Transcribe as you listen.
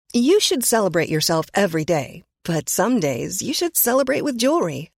You should celebrate yourself every day, but some days you should celebrate with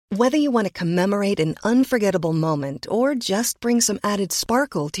jewelry. Whether you want to commemorate an unforgettable moment or just bring some added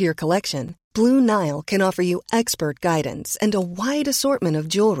sparkle to your collection, Blue Nile can offer you expert guidance and a wide assortment of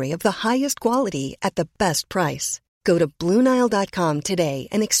jewelry of the highest quality at the best price. Go to BlueNile.com today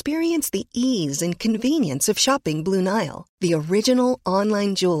and experience the ease and convenience of shopping Blue Nile, the original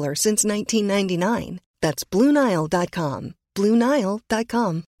online jeweler since 1999. That's BlueNile.com.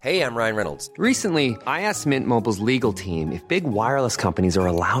 BlueNile.com. Hey, I'm Ryan Reynolds. Recently, I asked Mint Mobile's legal team if big wireless companies are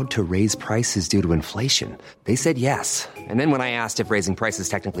allowed to raise prices due to inflation. They said yes. And then when I asked if raising prices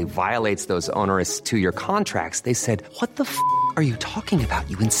technically violates those onerous two-year contracts, they said, "What the f*** are you talking about,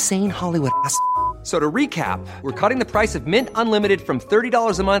 you insane Hollywood ass?" So to recap, we're cutting the price of Mint Unlimited from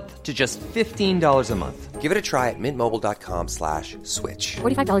 $30 a month to just $15 a month. Give it a try at mintmobile.com/switch.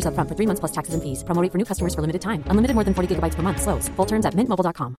 $45 up front for 3 months plus taxes and fees. Promo rate for new customers for limited time. Unlimited more than 40 gigabytes per month. Slows full terms at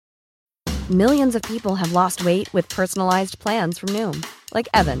mintmobile.com. Millions of people have lost weight with personalized plans from Noom. Like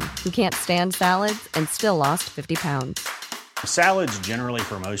Evan, who can't stand salads and still lost 50 pounds. Salads generally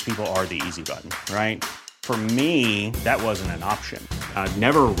for most people are the easy button, right? For me, that wasn't an option. I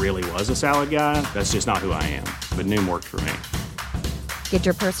never really was a salad guy. That's just not who I am. But Noom worked for me. Get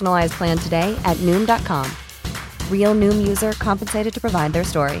your personalized plan today at Noom.com. Real Noom user compensated to provide their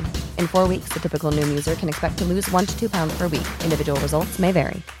story. In 4 weeks, the typical Noom user can expect to lose 1 to 2 pounds per week. Individual results may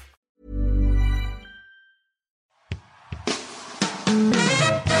vary.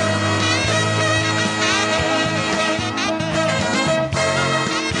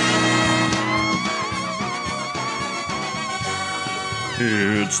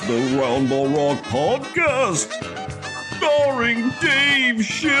 It's the Round Ball Rock Podcast, starring Dave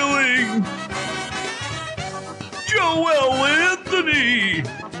Schilling, Joel Anthony,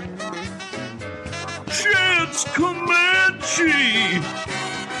 Chance Comanche,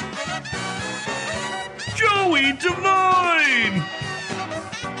 Joey Devine,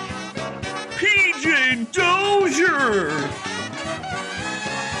 PJ Dozier,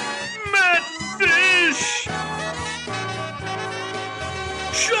 Matt Fish,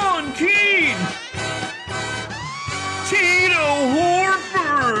 Sean Keane, Tito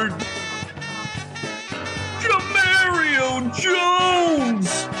Horford, Jamario Jones,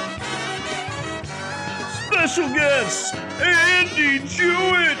 special guests Andy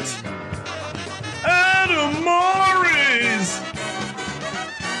Juett, Adam Mares,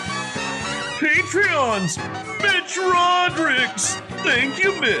 Patreons Mitch Rodricks, thank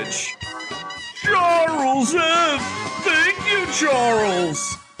you Mitch, Charles F., thank you,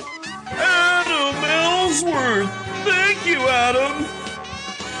 Charles. Adam Ellsworth. Thank you, Adam.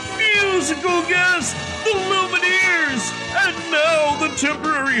 Musical guest, the Lumineers. And now the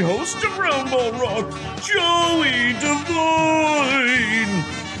temporary host of Round Ball Rock, Joey Devine.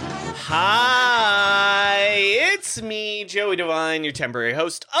 Hi, it's me, Joey Devine, your temporary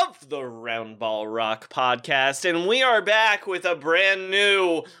host of the Round Ball Rock podcast. And we are back with a brand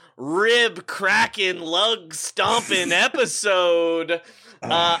new rib-cracking, lug-stomping episode.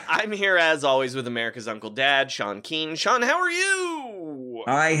 I'm here, as always, with America's Uncle Dad, Sean Keane. Sean, how are you?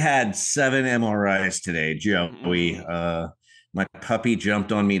 I had 7 MRIs today, Joey. My puppy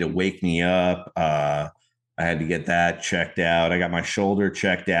jumped on me to wake me up. I had to get that checked out. I got my shoulder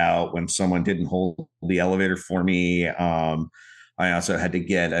checked out when someone didn't hold the elevator for me. I also had to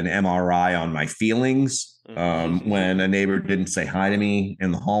get an MRI on my feelings when a neighbor didn't say hi to me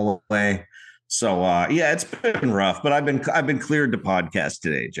in the hallway. So yeah, it's been rough, but I've been cleared to podcast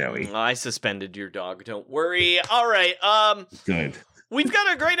today, Joey. I suspended your dog. Don't worry. All right. Good. We've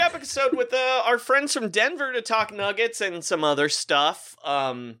got a great episode with our friends from Denver to talk Nuggets and some other stuff.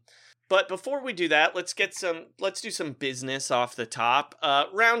 But before we do that, let's do some business off the top.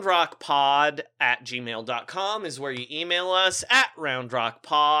 roundrockpod@gmail.com is where you email us.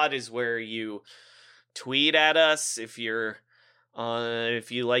 @roundrockpod is where you tweet at us if you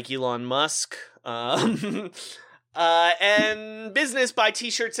like Elon Musk. And business, buy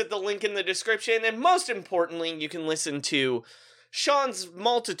t-shirts at the link in the description. And most importantly, you can listen to Sean's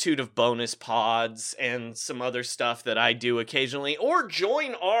multitude of bonus pods and some other stuff that I do occasionally, or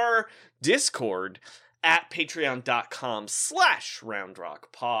join our Discord at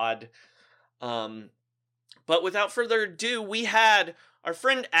patreon.com/roundrockpod. But without further ado, we had our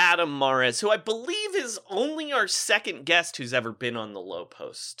friend Adam Mares, who I believe is only our second guest who's ever been on the Low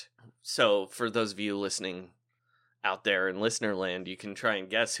Post. So for those of you listening out there in listener land, you can try and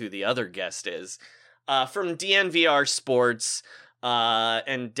guess who the other guest is. From DNVR Sports,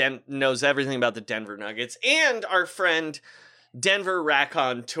 and knows everything about the Denver Nuggets, and our friend Denver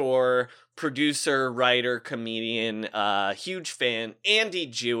Raconteur, producer, writer, comedian, huge fan, Andy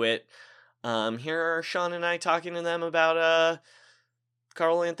Juett. Here are Sean and I talking to them about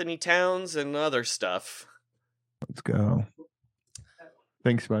Karl Anthony Towns and other stuff. Let's go.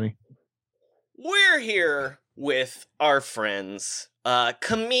 Thanks, buddy. We're here with our friends,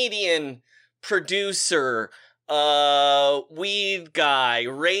 comedian, producer, weed guy,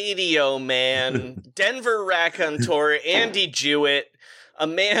 radio man, Denver raconteur, Andy Juett, a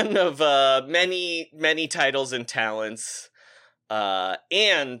man of many titles and talents,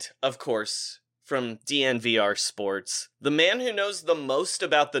 and, of course, from DNVR Sports, the man who knows the most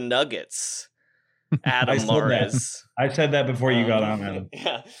about the Nuggets, Adam Mares. I said that before you got on, Adam.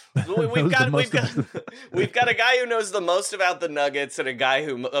 Yeah, we've got a guy who knows the most about the Nuggets and a guy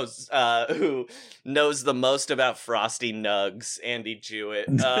who knows the most about Frosty Nugs, Andy Juett.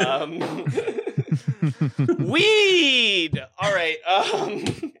 Weed. All right.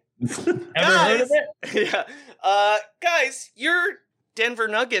 Ever heard of it? Yeah. Guys, you're Denver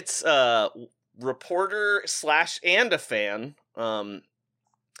Nuggets reporter / and a fan.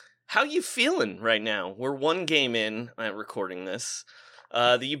 How you feeling right now? We're one game in recording this.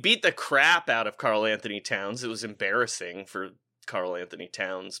 You beat the crap out of Karl Anthony Towns. It was embarrassing for Karl Anthony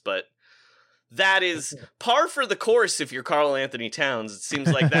Towns, but that is par for the course if you're Karl Anthony Towns. It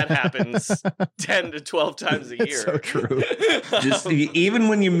seems like that happens 10 to 12 times a year. It's so true. Just even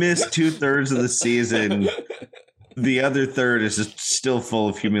when you miss 2/3 of the season, the other third is just still full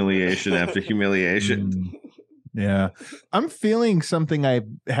of humiliation after humiliation. Yeah. I'm feeling something I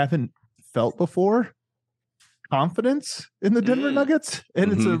haven't felt before. Confidence in the Denver Nuggets.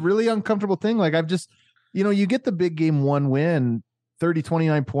 And it's a really uncomfortable thing. Like I've just, you get the big game 1 win, 30,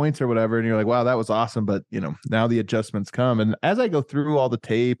 29 points or whatever. And you're like, wow, that was awesome. But now the adjustments come. And as I go through all the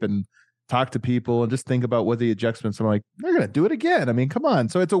tape and talk to people and just think about what the adjustments, I'm like, they're going to do it again. I mean, come on.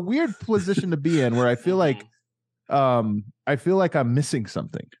 So it's a weird position to be in where I feel like, I'm missing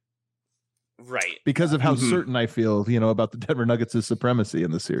something. Right. Because of how certain I feel, about the Denver Nuggets' supremacy in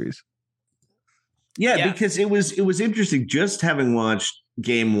the series. Yeah, because it was interesting just having watched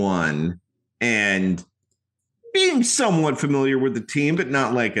game 1 and being somewhat familiar with the team, but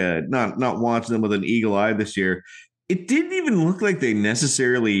not like not watching them with an eagle eye this year. It didn't even look like they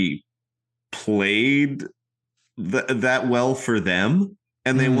necessarily played that well for them,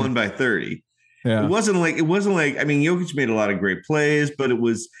 and they won by 30. Yeah. It wasn't like I mean, Jokic made a lot of great plays, but it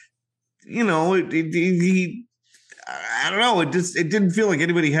was I don't know. It didn't feel like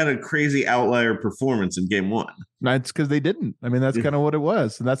anybody had a crazy outlier performance in game 1. No, it's because they didn't. I mean, that's kind of what it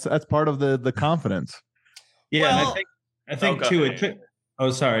was. And that's part of the confidence. Yeah. Well, and I think too,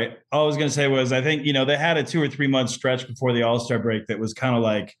 sorry. All I was going to say was, I think, they had a 2 or 3 month stretch before the All-Star break that was kind of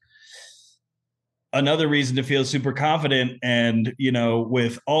like another reason to feel super confident and,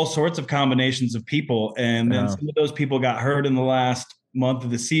 with all sorts of combinations of people. And then some of those people got hurt in the last month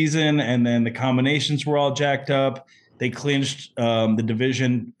of the season, and then the combinations were all jacked up. They clinched the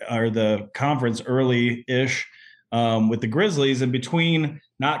division or the conference early-ish with the Grizzlies, and between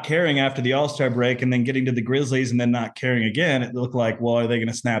not caring after the All-Star break and then getting to the Grizzlies and then not caring again, it looked like, well, are they going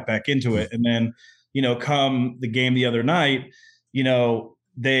to snap back into it? And then, come the game the other night,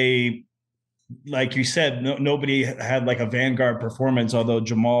 they, like you said, nobody had like a vanguard performance, although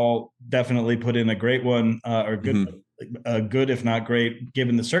Jamal definitely put in a great one or good. Good, if not great,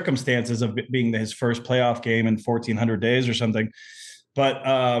 given the circumstances of it being his first playoff game in 1,400 days or something. But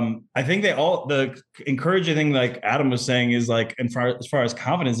I think the encouraging thing, like Adam was saying, is like, as far as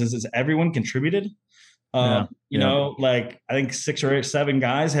confidence is everyone contributed. Like I think 6 or 7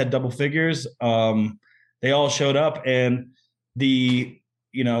 guys had double figures. They all showed up, and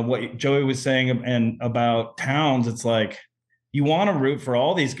what Joey was saying and about Towns, it's like, you want to root for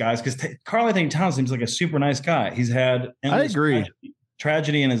all these guys because Karl Anthony Towns seems like a super nice guy. He's had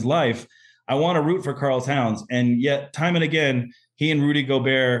tragedy in his life. I want to root for Karl Towns, and yet time and again, he and Rudy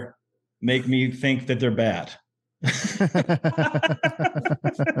Gobert make me think that they're bad.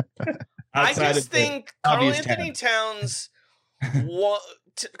 I just think Karl Anthony Towns.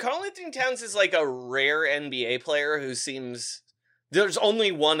 Karl Anthony Towns is like a rare NBA player who seems. There's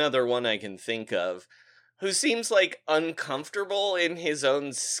only one other one I can think of. Who seems like uncomfortable in his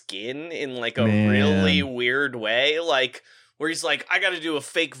own skin in like a really weird way, like where he's like, I got to do a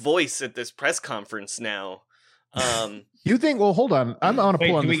fake voice at this press conference now. You think? Well, hold on. I'm on a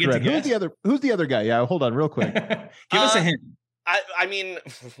pull on this thread. Who's the other guy? Yeah, hold on, real quick. Give us a hint. I mean,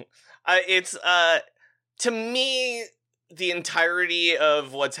 it's to me. The entirety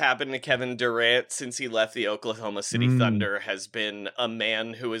of what's happened to Kevin Durant since he left the Oklahoma City Thunder has been a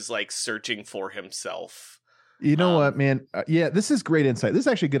man who is like searching for himself. You know what, man? Yeah, this is great insight. This is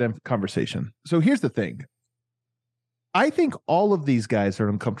actually a good conversation. So here's the thing. I think all of these guys are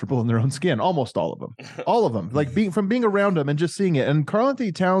uncomfortable in their own skin. Almost all of them. All of them. Like being around them and just seeing it. And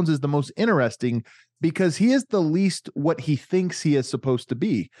Karl-Anthony Towns is the most interesting because he is the least what he thinks he is supposed to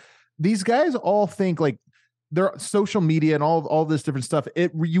be. These guys all think like their social media and all this different stuff.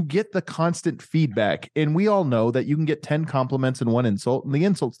 You get the constant feedback. And we all know that you can get 10 compliments and 1 insult, and the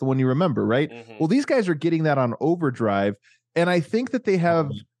insult's the one you remember, right? Mm-hmm. Well, these guys are getting that on overdrive. And I think that they have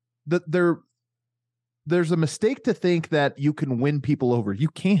there's a mistake to think that you can win people over. You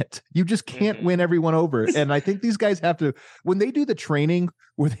can't. You just can't win everyone over. And I think these guys have to, when they do the training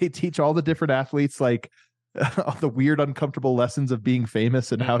where they teach all the different athletes, like the weird, uncomfortable lessons of being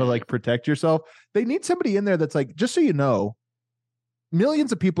famous and how to like protect yourself, they need somebody in there that's like, just so you know,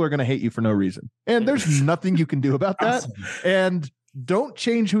 millions of people are going to hate you for no reason. And there's nothing you can do about that. And don't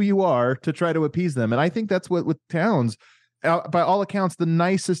change who you are to try to appease them. And I think that's what with Towns, by all accounts, the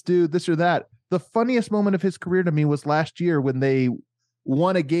nicest dude, this or that. The funniest moment of his career to me was last year when they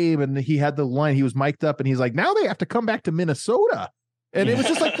won a game and he had the line, he was mic'd up and he's like, now they have to come back to Minnesota. And it was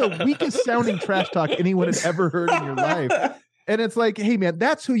just like the weakest sounding trash talk anyone had ever heard in your life. And it's like, hey man,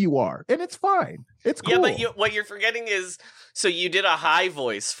 that's who you are. And it's fine. It's cool. Yeah, but what you're forgetting is, so you did a high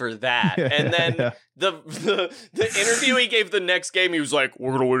voice for that. And then the interview he gave the next game, he was like,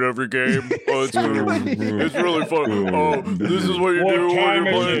 we're going to win every game. Oh, it's really fun. Oh, this is what you do when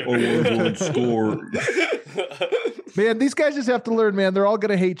you're playing. Man, these guys just have to learn, man. They're all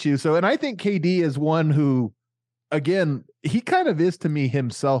going to hate you. So, and I think KD is one who, again, he kind of is to me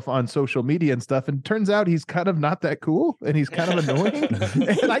himself on social media and stuff. And turns out he's kind of not that cool and he's kind of annoying.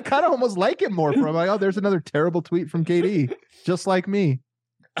 And I kind of almost like him more for him. Like, oh, there's another terrible tweet from KD, just like me.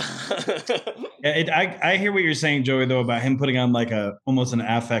 I hear what you're saying, Joey, though, about him putting on like almost an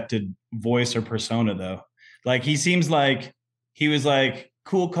affected voice or persona, though. Like he seems like he was like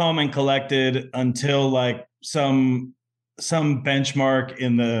cool, calm, and collected until like some benchmark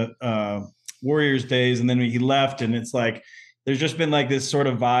in the Warriors days, and then he left, and it's like there's just been like this sort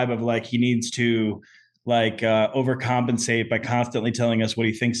of vibe of like he needs to like overcompensate by constantly telling us what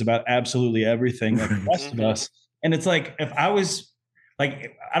he thinks about absolutely everything, like the rest of us. And it's like, if I was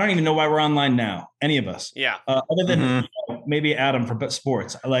like, I don't even know why we're online now, any of us. Yeah. Other than maybe Adam for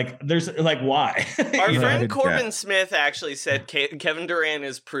sports. Like, there's like, why? Our friend Corbin Smith actually said Kevin Durant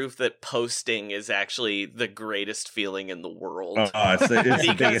is proof that posting is actually the greatest feeling in the world. It's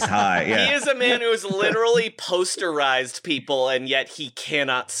the biggest high. Yeah. He is a man who has literally posterized people, and yet he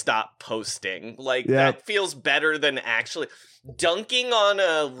cannot stop posting. Like, that feels better than actually... Dunking on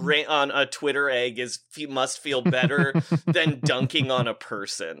a Twitter egg must feel better than dunking on a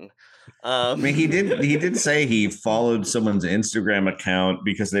person. I mean, he did say he followed someone's Instagram account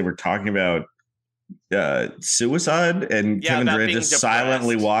because they were talking about suicide, and Kevin Durant just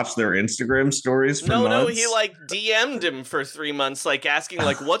silently watched their Instagram stories for months. No, he like DM'd him for 3 months, like asking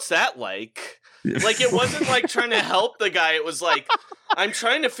like, "What's that like?" Like, it wasn't like trying to help the guy. It was like, I'm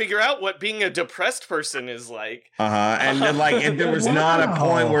trying to figure out what being a depressed person is like. And then and there was not a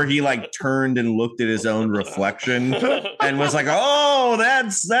point where he like turned and looked at his own reflection and was like, "Oh,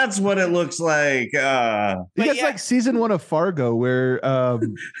 that's what it looks like." It's like season 1 of Fargo, where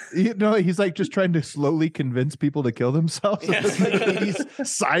he's like just trying to slowly convince people to kill themselves. Yeah. It's like his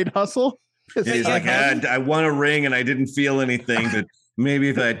side hustle. He's like, I won a ring and I didn't feel anything, but maybe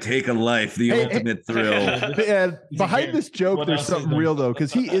if I take a life, the ultimate thrill. And behind this joke, there's something real, though,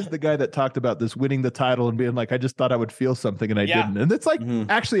 because he is the guy that talked about this winning the title and being like, I just thought I would feel something and I didn't. And it's like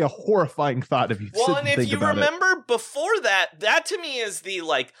actually a horrifying thought if you sit and think about it. Well, and if you remember before that to me is the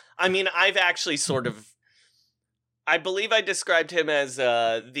like, I mean, I've actually sort of, I believe I described him as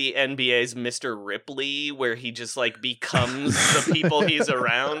the NBA's Mr. Ripley, where he just like becomes the people he's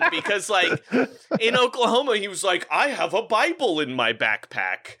around. Because like in Oklahoma, he was like, I have a Bible in my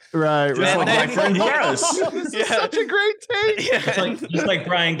backpack. Right. Just like my friend Morris. This is such a great take. Yeah. Just like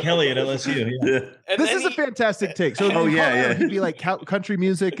Brian Kelly at LSU. Yeah. This is a fantastic take. So he'd be like country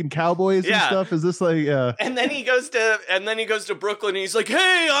music and cowboys and stuff. Is this like And then he goes to Brooklyn and he's like,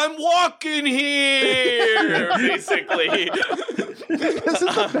 hey, I'm walking here. Basically. This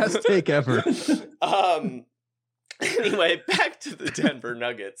is the best take ever. Anyway, back to the Denver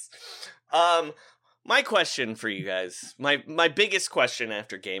Nuggets. My question for you guys, my biggest question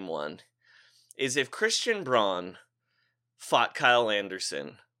after game 1 is, if Christian Braun fought Kyle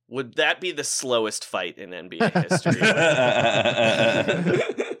Anderson, would that be the slowest fight in NBA history?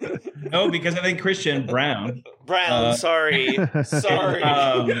 No, because I think Christian Brown, sorry. As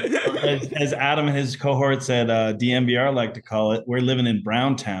Adam and his cohorts at DNVR like to call it, we're living in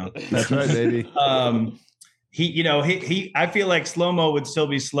Brown Town. That's right, baby. I feel like slow-mo would still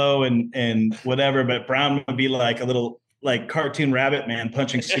be slow and whatever, but Brown would be like a little like cartoon rabbit man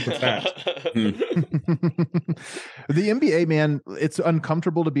punching super fast. The NBA, man, it's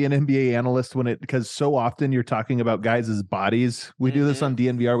uncomfortable to be an NBA analyst because so often you're talking about guys' bodies. We do this on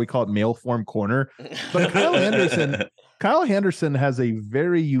DNVR. We call it male form corner. But Kyle Anderson has a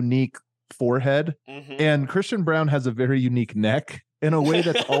very unique forehead, and Christian Brown has a very unique neck in a way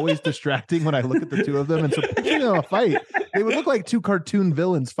that's always distracting when I look at the two of them. And so picturing them a fight, they would look like two cartoon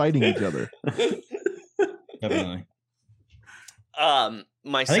villains fighting each other. Definitely.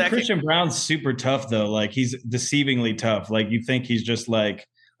 I think Christian Brown's super tough though. Like he's deceivingly tough. Like you think he's just like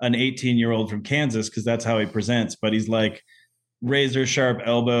an 18-year-old from Kansas because that's how he presents, but he's like razor sharp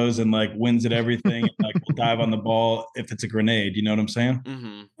elbows and like wins at everything. And, like will dive on the ball if it's a grenade. You know what I'm saying?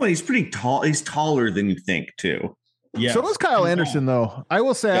 Mm-hmm. Well, he's pretty tall. He's taller than you think too. Yeah. So was Kyle Anderson, though. I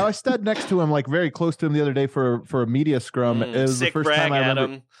will say I stood next to him, like very close to him the other day for a media scrum. It was the first time I remember.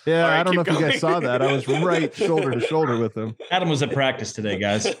 Adam. Yeah, Right, I don't know if going. you guys saw that. I was right shoulder to shoulder with him. Adam was at practice today,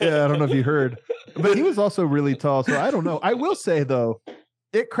 guys. Yeah, I don't know if you heard, but he was also really tall. So I don't know. I will say though,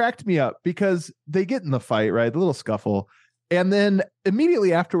 it cracked me up because they get in the fight, right? The little scuffle. And then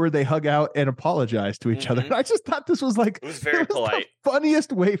immediately afterward, they hug out and apologize to each other. And I just thought this was like, it was very polite. The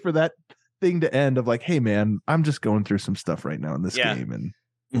funniest way for that thing to end of like, hey man, I'm just going through some stuff right now in this game. And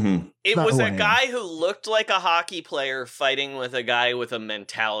it was a guy who looked like a hockey player fighting with a guy with a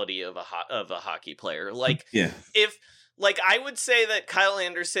mentality of a hockey player. Like, I would say that Kyle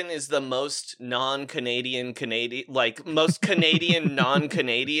Anderson is the most non-Canadian, most Canadian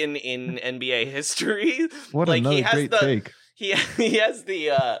non-Canadian in NBA history. What like, another great take. He has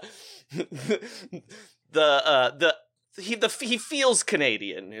he feels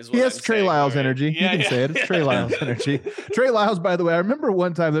Canadian is what he has I'm Trey saying, Lyles right? energy. You can say it. It's Trey Lyles energy. Trey Lyles, by the way, I remember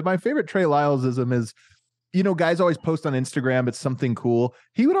one time that my favorite Trey Lylesism is, you know, guys always post on Instagram, it's something cool.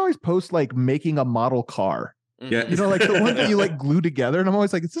 He would always post like making a model car. Yeah. You know, like the one that you like glue together. And I'm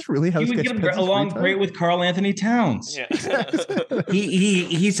always like, is this really how he this would gets get along great with Karl Anthony Towns? Yeah.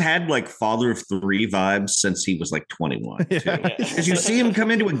 He's had like father of three vibes since he was like 21. Because you see him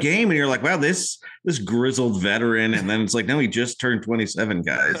come into a game and you're like, wow, this grizzled veteran. And then it's like, no, he just turned 27,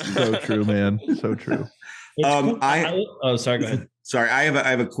 guys. So true, man. So true. Sorry, go ahead. Sorry, I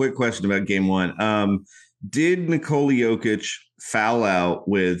have a quick question about game one. Did Nikola Jokic foul out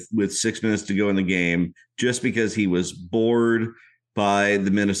with 6 minutes to go in the game just because he was bored by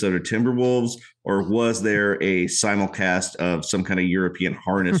the Minnesota Timberwolves, or was there a simulcast of some kind of European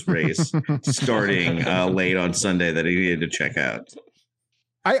harness race starting late on Sunday that he needed to check out?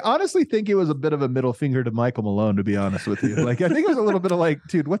 I honestly think it was a bit of a middle finger to Michael Malone, to be honest with you. Like, I think it was a little bit of like,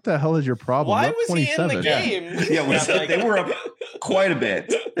 dude, what the hell is your problem? Why was he in the game? They were up quite a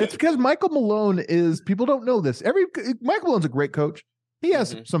bit. It's because Michael Malone people don't know this. Michael Malone's a great coach. He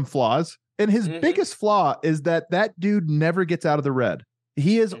has some flaws. And his biggest flaw is that dude never gets out of the red.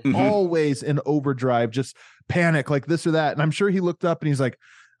 He is always in overdrive, just panic, like this or that. And I'm sure he looked up and he's like,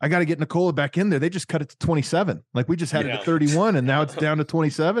 I got to get Nikola back in there. They just cut it to 27. Like we just had it at 31 and now it's down to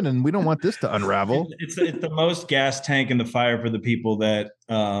 27 and we don't want this to unravel. It's the most gas tank in the fire for the people that,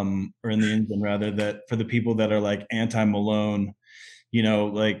 or in the engine rather, that for the people that are like anti-Malone, you know,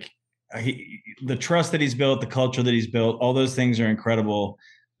 like the trust that he's built, the culture that he's built, all those things are incredible.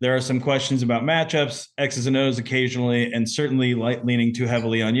 There are some questions about matchups, X's and O's occasionally, and certainly leaning too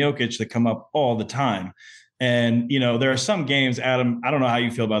heavily on Jokic that come up all the time. And, you know, there are some games, Adam, I don't know how you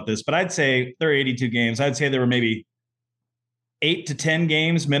feel about this, but I'd say there are 82 games. I'd say there were maybe 8 to 10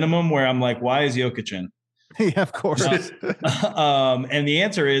 games minimum where I'm like, why is Jokic in? Yeah, of course. And the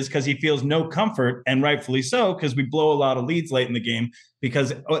answer is because he feels no comfort, and rightfully so, because we blow a lot of leads late in the game,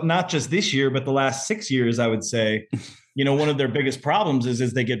 because not just this year, but the last 6 years, I would say, you know, one of their biggest problems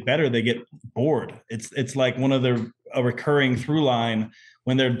is they get better, they get bored. It's like a recurring through line.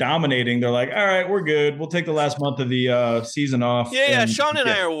 When they're dominating, they're like, all right, we're good. We'll take the last month of the season off. Yeah. Sean and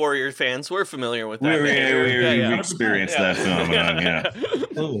I are Warrior fans. We're familiar with that. We experienced that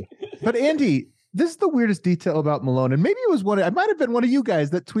phenomenon, But Andy, this is the weirdest detail about Malone. And maybe it might have been one of you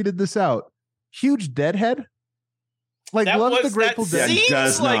guys that tweeted this out. Huge deadhead. Like, love the Grateful Dead.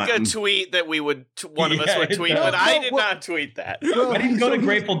 Seems like a tweet that we would one of us would tweet, but I did not tweet that. I didn't go to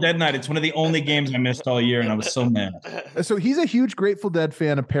Grateful Dead night. It's one of the only games I missed all year, and I was so mad. So he's a huge Grateful Dead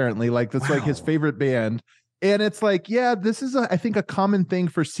fan, apparently. Like, that's like his favorite band. And it's like, yeah, this is, I think, a common thing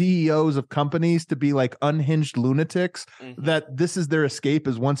for CEOs of companies to be like unhinged lunatics, that this is their escape,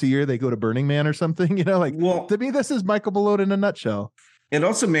 is once a year they go to Burning Man or something, you know, like, well, to me, this is Michael Malone in a nutshell. It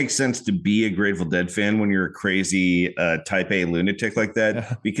also makes sense to be a Grateful Dead fan when you're a crazy type A lunatic like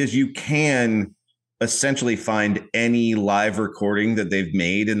that, because you can essentially find any live recording that they've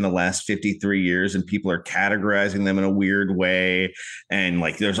made in the last 53 years, and people are categorizing them in a weird way. And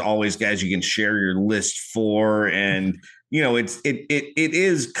like, there's always guys you can share your list for. And, you know, it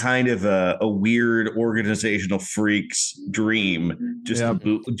is kind of a weird organizational freak's dream, just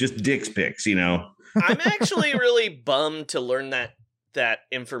dick's pics, you know. I'm actually really bummed to learn that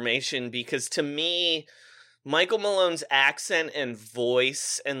information, because to me, Michael Malone's accent and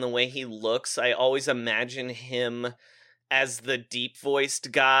voice and the way he looks, I always imagine him as the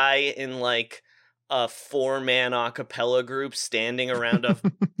deep-voiced guy in, like, a 4-man a cappella group standing around a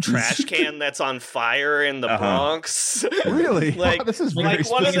trash can that's on fire in the Bronx. Really? Like, this is like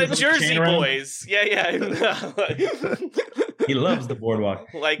one of the Jersey around. Boys. Yeah. He loves the boardwalk.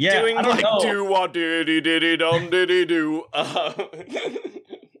 Like, doing, like, do-wah-diddy-diddy-dum-diddy-do.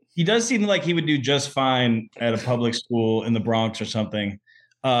 He does seem like he would do just fine at a public school in the Bronx or something.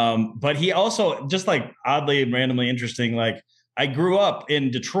 But he also, just like oddly and randomly interesting, like, I grew up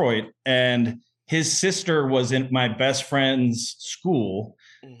in Detroit and his sister was in my best friend's school.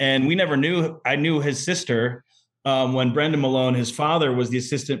 And we never knew, I knew his sister when Brendan Malone, his father, was the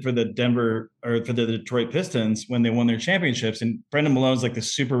assistant for the Detroit Pistons when they won their championships. And Brendan Malone's like the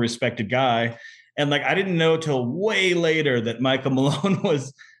super respected guy. And like, I didn't know till way later that Michael Malone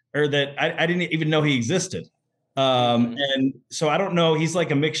was, or that I didn't even know he existed. And so I don't know. He's like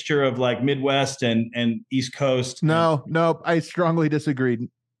a mixture of like Midwest and East Coast. No, I strongly disagree.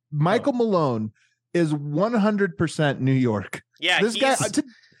 Michael Malone is 100% New York. Yeah, this guy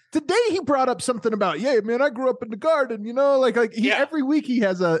today he brought up something about, yeah, man, I grew up in the Garden, you know, like every week he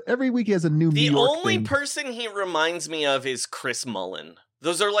has a new New York. The only thing. person he reminds me of is Chris Mullen.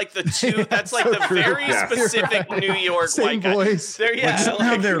 Those are like the two. That's like the very specific New York same voice.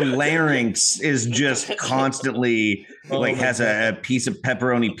 Somehow their larynx is just constantly has a piece of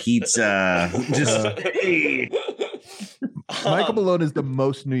pepperoni pizza. Michael Malone is the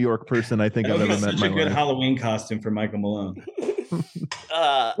most New York person I think I've ever met. Such a good Halloween costume for Michael Malone.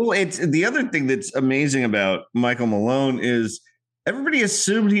 Well, it's the other thing that's amazing about Michael Malone is everybody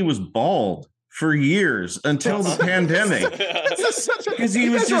assumed he was bald for years until the pandemic. Because he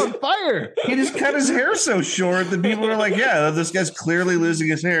was just on fire. He just cut his hair so short that people were like, yeah, this guy's clearly losing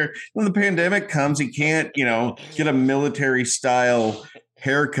his hair. When the pandemic comes, he can't, get a military style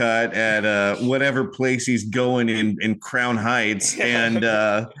haircut at whatever place he's going in Crown Heights. And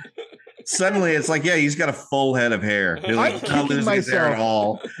suddenly it's like, yeah, he's got a full head of hair. He's like, not losing his hair at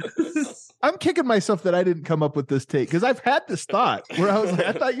all. I'm kicking myself that I didn't come up with this take, because I've had this thought where I was like,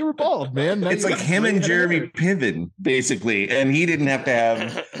 I thought you were bald, man. Now it's like him and Jeremy Piven, basically, and he didn't have to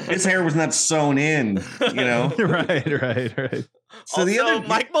have his hair was not sewn in, Right. So also,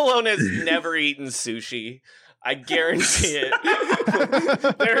 Mike Malone has never eaten sushi. I guarantee it.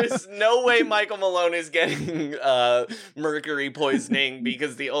 There is no way Michael Malone is getting mercury poisoning,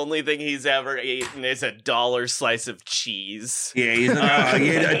 because the only thing he's ever eaten is a $1 slice of cheese. Yeah, he's like, he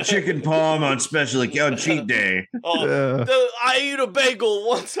had a chicken palm on special, on cheat day. I eat a bagel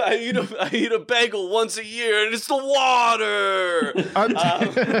once. I eat a bagel once a year, and it's the water.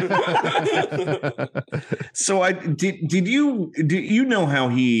 So did you know how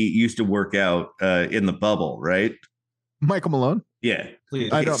he used to work out in the bubble, right? Michael Malone? Yeah.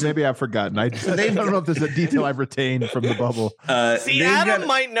 Please. I don't. Maybe I've forgotten. I don't know if there's a detail I've retained from the bubble. See, Adam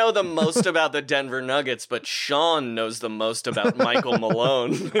might know the most about the Denver Nuggets, but Sean knows the most about Michael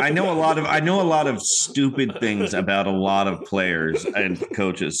Malone. I know a lot of stupid things about a lot of players and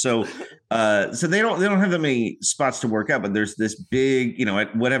coaches. So they don't have that many spots to work out. But there's this big,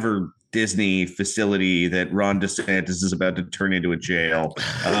 at whatever Disney facility that Ron DeSantis is about to turn into a jail.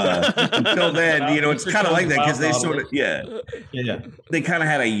 Until then, it's kind of like that, because they sort of, they kind of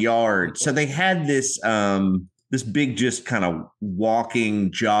had a yard. So they had this this big, just kind of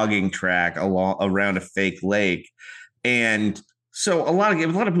jogging track around a fake lake. And so a lot of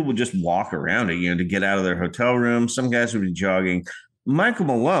people just walk around it, to get out of their hotel room. Some guys would be jogging. Michael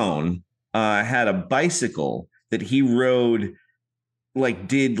Malone had a bicycle that he rode,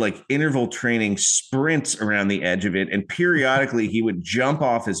 did interval training sprints around the edge of it. And periodically he would jump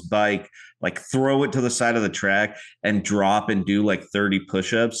off his bike, throw it to the side of the track and drop and do 30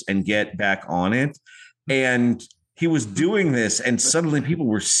 push-ups and get back on it. And he was doing this, and suddenly people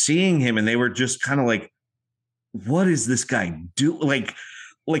were seeing him, and they were just kind of like, what is this guy do?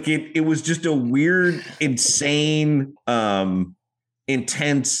 It was just a weird, insane,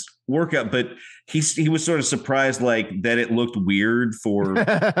 intense workout, but he was sort of surprised that it looked weird for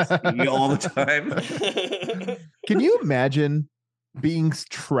all the time. Can you imagine being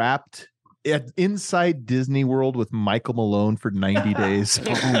trapped inside Disney World with Michael Malone for 90 days?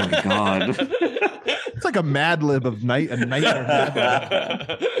 Oh my God. It's like a Mad Lib of a nightmare Mad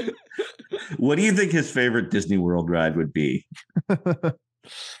Lib. What do you think his favorite Disney World ride would be?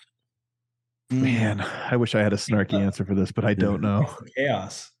 Man, I wish I had a snarky answer for this, but I don't know.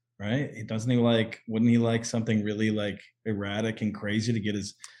 Chaos, right? Wouldn't he like something really like erratic and crazy to get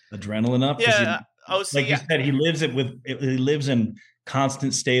his adrenaline up? Yeah. You said, he lives in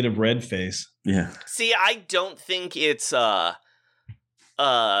constant state of red face. Yeah. See, I don't think it's an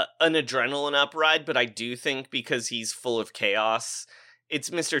adrenaline up ride, but I do think because he's full of chaos,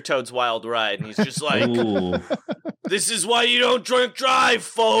 it's Mr. Toad's Wild Ride, and he's just like, this is why you don't drink drive,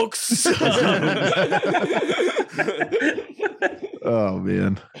 folks. Oh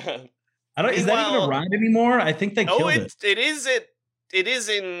man. Is that even a ride anymore? I think they killed it. It is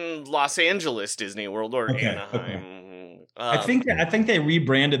in Los Angeles Disney World or Anaheim. Okay. I think they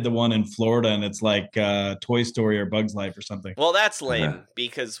rebranded the one in Florida, and it's like Toy Story or Bug's Life or something. Well, that's lame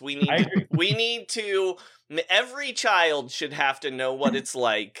because we need to. Every child should have to know what it's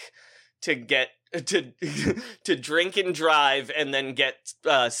like to get to drink and drive, and then get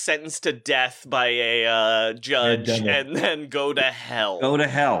sentenced to death by a judge, and then go to hell. Go to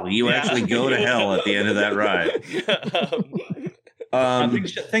hell. You actually go to hell at the end of that ride.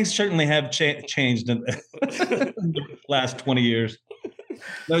 Things certainly have changed in the last 20 years.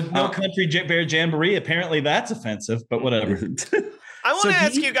 No country bear jamboree. Apparently that's offensive, but whatever. I want to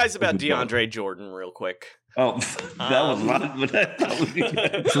ask you guys about DeAndre Jordan real quick. Oh, that was fun.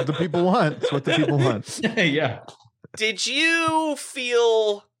 That's what the people want. That's what the people want. Yeah. Did you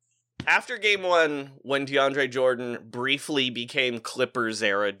feel after game one when DeAndre Jordan briefly became Clippers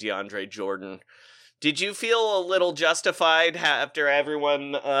era DeAndre Jordan? Did you feel a little justified after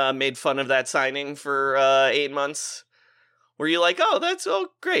everyone made fun of that signing for 8 months? Were you like, oh,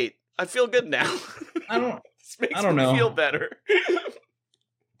 great. I feel good now. I don't this makes me know. Feel better.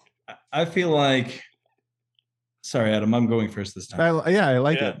 I feel like, sorry, Adam, I'm going first this time. I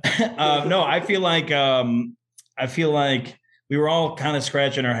like it. No, I feel like we were all kind of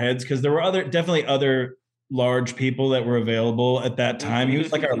scratching our heads because there were definitely other large people that were available at that time. He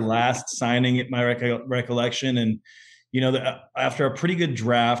was like our last signing at my recollection. And, after a pretty good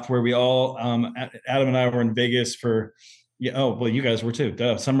draft where we all, Adam and I were in Vegas for, you guys were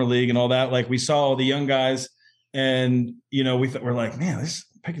too, summer league and all that. Like we saw all the young guys and, we're like, man, this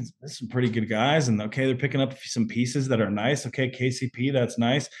is some pretty good guys. And okay, they're picking up some pieces that are nice. Okay. KCP, that's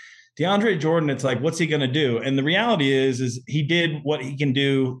nice. DeAndre Jordan, it's like, what's he going to do? And the reality is he did what he can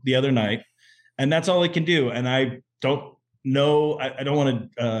do the other night. And that's all he can do. And I don't know. I don't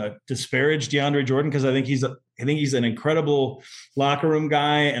want to disparage DeAndre Jordan because I think he's an incredible locker room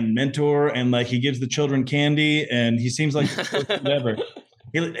guy and mentor, and like he gives the children candy, and he seems like whatever.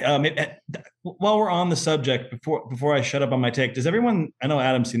 While we're on the subject, before I shut up on my take, does everyone? I know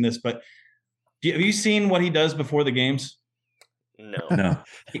Adam's seen this, but have you seen what he does before the games? No.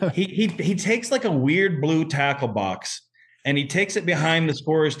 He takes like a weird blue tackle box. And he takes it behind the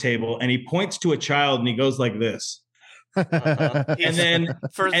scorer's table and he points to a child and he goes like this. And then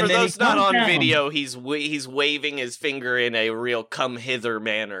for those not on video, he's waving his finger in a real come hither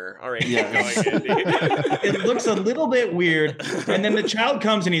manner. All right. Yeah. It looks a little bit weird. And then the child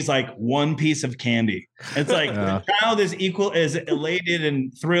comes and he's like, one piece of candy. It's like the child is equal as elated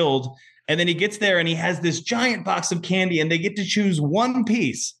and thrilled. And then he gets there and he has this giant box of candy and they get to choose one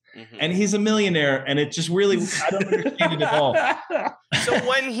piece. Mm-hmm. And he's a millionaire, and it just really, I don't understand it at all. So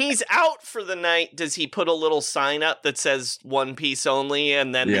when he's out for the night, does he put a little sign up that says one piece only,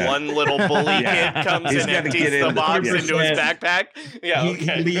 and then one little bully kid comes and empties the box into his backpack? Yeah,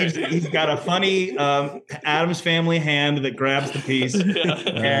 he leaves. He's got a funny Addams Family hand that grabs the piece.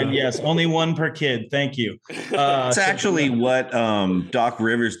 And yes, only one per kid. Thank you. It's actually what Doc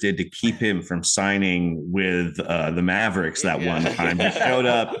Rivers did to keep him from signing with the Mavericks that one time. He showed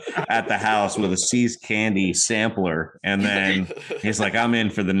up at the house with a seized candy sampler, and then he's like, "I'm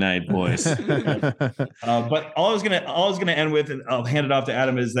in for the night, boys." But all I was gonna end with, and I'll hand it off to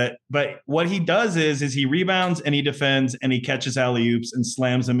Adam, is that. But what he does is he rebounds and he defends and he catches alley-oops and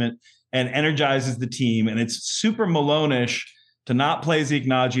slams them and energizes the team. And it's super Malone-ish to not play Zeke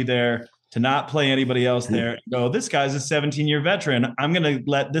Naji there, to not play anybody else there. Go, this guy's a 17-year veteran. I'm gonna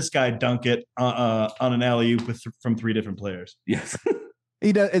let this guy dunk it on an alley-oop from 3 different players. Yes.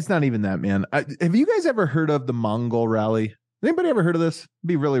 He does. It's not even that, man. Have you guys ever heard of the Mongol Rally? Anybody ever heard of this? It'd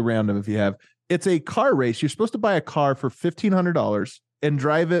be really random if you have. It's a car race. You're supposed to buy a car for $1,500 and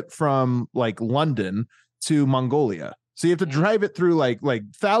drive it from like London to Mongolia. So you have to drive it through like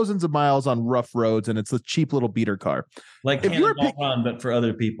thousands of miles on rough roads, and it's a cheap little beater car. Like if you're run, but for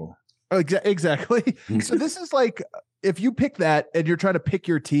other people. Exactly. So this is like if you pick that and you're trying to pick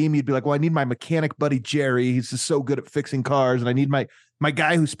your team, you'd be like, well, I need my mechanic buddy Jerry. He's just so good at fixing cars, and I need my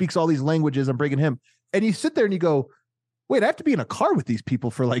guy who speaks all these languages. I'm bringing him. And you sit there and you go, wait, I have to be in a car with these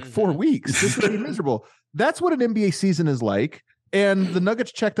people for like 4 weeks. This would be miserable. That's what an NBA season is like. And the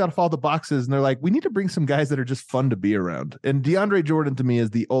Nuggets checked off all the boxes, and they're like, we need to bring some guys that are just fun to be around. And DeAndre Jordan to me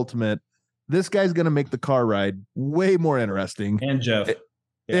is the ultimate. This guy's going to make the car ride way more interesting. And Jeff.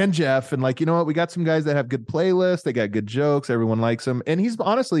 And Jeff. And like, you know what? We got some guys that have good playlists. They got good jokes. Everyone likes them. And he's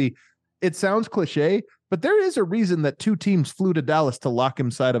honestly, it sounds cliche, but there is a reason that 2 teams flew to Dallas to lock him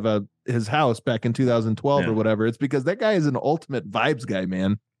inside of his house back in 2012 or whatever. It's because that guy is an ultimate vibes guy,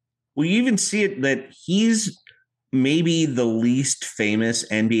 man. Well, you even see it that he's maybe the least famous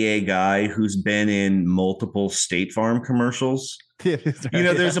NBA guy who's been in multiple State Farm commercials.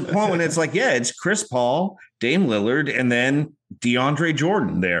 There's a point when it's like, it's Chris Paul, Dame Lillard, and then DeAndre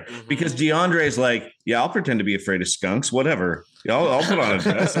Jordan there. Because DeAndre's like, I'll pretend to be afraid of skunks, whatever. I'll put on a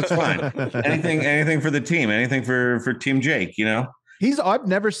dress. That's fine. Anything for the team, anything for Team Jake, I've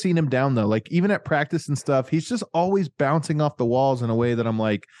never seen him down though. Like even at practice and stuff, he's just always bouncing off the walls in a way that I'm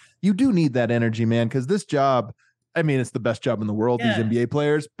like, you do need that energy, man. Because this job, I mean, it's the best job in the world, these NBA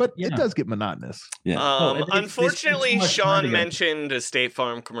players, but it does get monotonous. Yeah. Unfortunately, Sean mentioned a State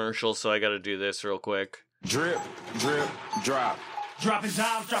Farm commercial, so I got to do this real quick. Drip, drip, drop. Dropping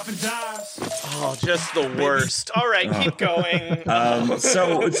dimes. Oh, just the worst. All right, keep going.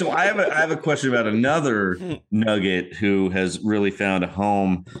 So I have a question about another Nugget who has really found a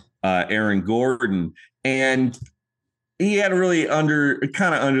home, Aaron Gordon, and he had a really under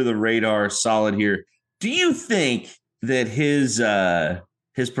the radar solid here. Do you think that his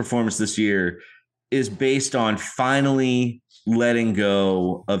performance this year is based on finally letting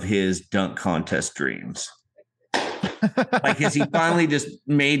go of his dunk contest dreams? Like, has he finally just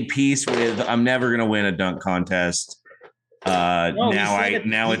made peace with, I'm never going to win a dunk contest?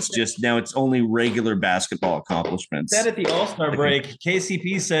 Now it's only regular basketball accomplishments. Said at the All-Star break,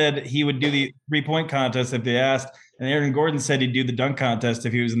 KCP said he would do the 3-point contest if they asked. And Aaron Gordon said he'd do the dunk contest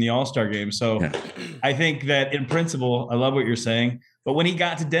if he was in the All-Star game. So I think that in principle, I love what you're saying. But when he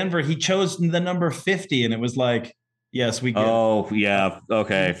got to Denver, he chose the number 50. And it was like, yes, we get it. Yeah.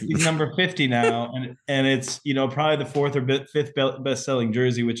 Okay. He's number 50 now. And it's, probably the 4th or 5th best-selling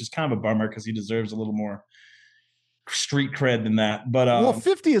jersey, which is kind of a bummer because he deserves a little more street cred than that. But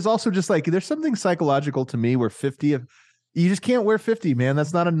 50 is also just like, there's something psychological to me where 50, you just can't wear 50, man.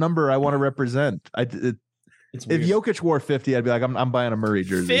 That's not a number I want to represent. If Jokic wore 50, I'd be like, I'm buying a Murray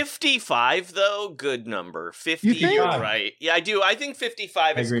jersey. 55, though, good number. 50, you're right. Yeah, I do. I think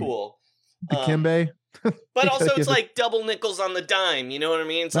 55 is cool. Dikembe. But also, it's like double nickels on the dime. You know what I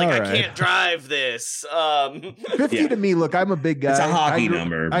mean? It's like, I can't drive this. 50 to me, look, I'm a big guy. It's a hockey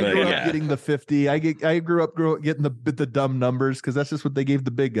number. I grew up getting the 50. I grew up getting the dumb numbers because that's just what they gave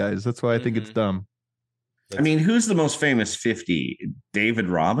the big guys. That's why I think it's dumb. I mean, who's the most famous 50? David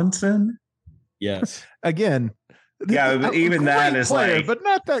Robinson? Yes. Again. Yeah, but even that is player, like, but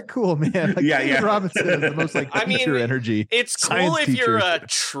not that cool, man. Like, David Robinson is the most like teacher energy. It's cool if you're a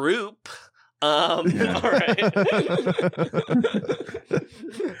troop. All right.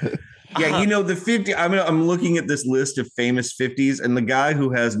 The 50. I'm looking at this list of famous 50s, and the guy who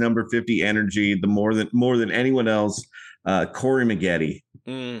has number 50 energy more than anyone else, Corey Maggette.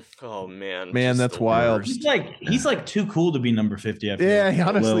 Oh man, that's wild. He's like too cool to be number 50. I feel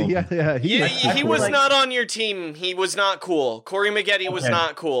honestly, He was not on your team. He was not cool. Corey Maggette was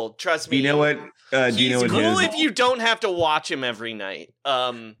not cool. Trust me. You know what? He's cool if you don't have to watch him every night.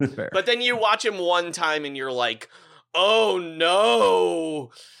 But then you watch him one time and you're like, oh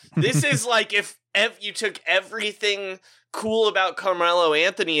no, this is like if you took everything cool about Carmelo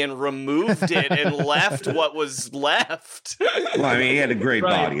Anthony and removed it and left what was left. Well, I mean, he had a great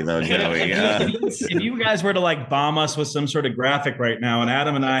body though, Joey. If you guys were to like bomb us with some sort of graphic right now, and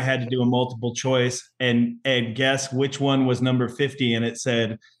Adam and I had to do a multiple choice and guess which one was number 50, and it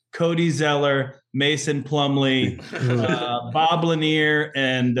said Cody Zeller, Mason Plumlee, Bob Lanier,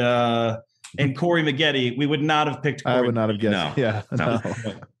 and Corey Maggette, we would not have picked Corey. I would not have guessed. No. Yeah. No.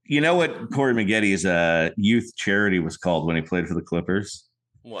 You know what Corey Maggette's youth charity was called when he played for the Clippers?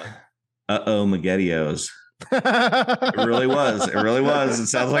 What? Maggettios. It really was. It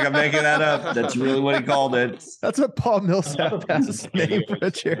sounds like I'm making that up. That's really what he called it. That's what Paul Millsap has name for a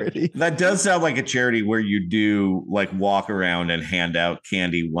charity. That does sound like a charity where you do like walk around and hand out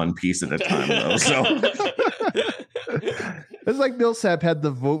candy one piece at a time, though. So it's like Millsap had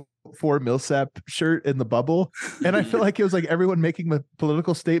the vote for Millsap shirt in the bubble, and I feel like it was like everyone making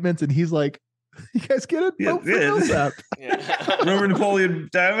political statements, and he's like, You guys get it? Vote for Millsap. Remember Napoleon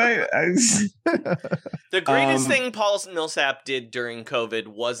Dynamite? The greatest thing Paul Millsap did during COVID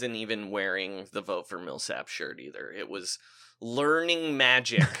wasn't even wearing the Vote for Millsap shirt either. It was learning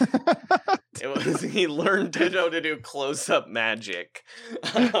magic. He learned to know to do close-up magic.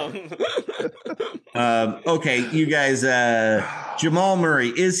 Okay, you guys, Jamal Murray,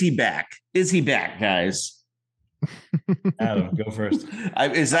 is he back? Is he back, guys? Adam, go first.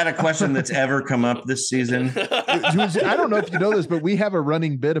 Is that a question that's ever come up this season? I don't know if you know this, but we have a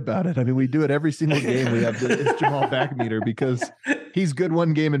running bit about it. I mean, we do it every single game. We have the Jamal back meter because he's good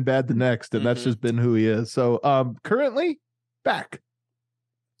one game and bad the next, and that's just been who he is. So currently back.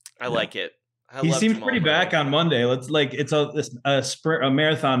 I like it. He seems pretty back on Monday. It's a sprint, a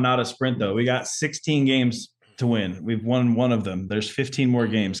marathon, not a sprint though. We got 16 games to win. We've won one of them. There's 15 more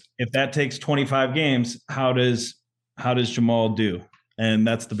games. If that takes 25 games, how does Jamal do? And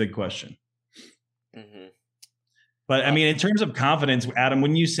that's the big question. Mm-hmm. But I mean, in terms of confidence, Adam,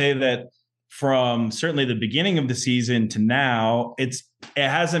 when you say that from certainly the beginning of the season to now, it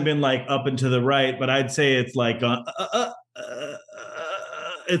hasn't been like up and to the right, but I'd say it's like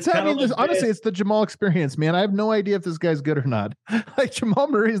it's kind of honestly, it's the Jamal experience, man. I have no idea if this guy's good or not. Like Jamal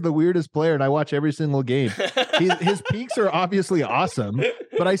Murray is the weirdest player, and I watch every single game. His peaks are obviously awesome,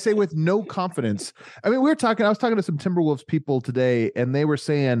 but I say with no confidence. I mean, I was talking to some Timberwolves people today, and they were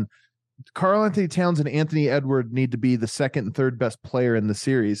saying Karl-Anthony Towns and Anthony Edwards need to be the second and third best player in the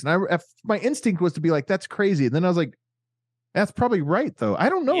series. And my instinct was to be like, that's crazy. And then I was like, that's probably right, though. I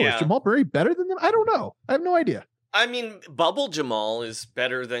don't know. Yeah. Is Jamal Murray better than them? I don't know. I have no idea. I mean, Bubble Jamal is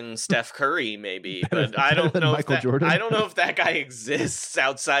better than Steph Curry, maybe, but I don't know I don't know if that guy exists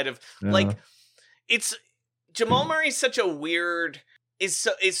outside of it's Jamal Murray's such a weird is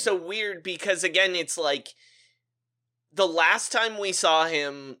so weird because again, it's like the last time we saw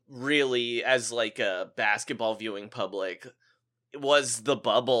him really as like a basketball viewing public was the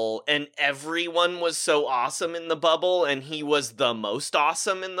bubble, and everyone was so awesome in the bubble, and he was the most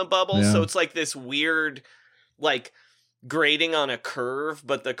awesome in the bubble. Yeah. So it's like this weird like grading on a curve,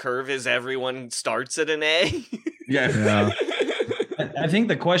 but the curve is everyone starts at an A. Yeah. I think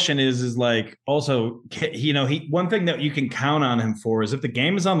the question is like also, one thing that you can count on him for is if the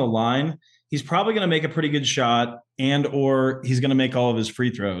game is on the line, he's probably going to make a pretty good shot or he's going to make all of his free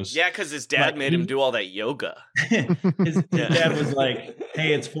throws. Yeah, because his dad made him do all that yoga. his dad was like,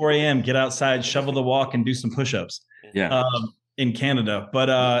 hey, it's 4 a.m. Get outside, shovel the walk, and do some push-ups. Yeah. In Canada.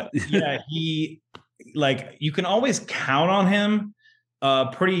 But you can always count on him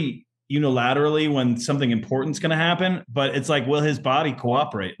pretty unilaterally when something important's going to happen, but it's like, will his body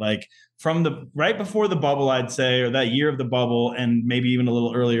cooperate? Like from the right before the bubble, I'd say, or that year of the bubble, and maybe even a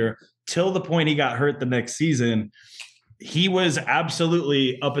little earlier, till the point he got hurt the next season, he was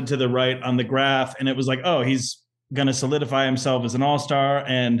absolutely up and to the right on the graph. And it was like, oh, he's going to solidify himself as an all-star,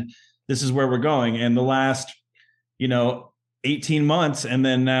 and this is where we're going. And the last, 18 months, and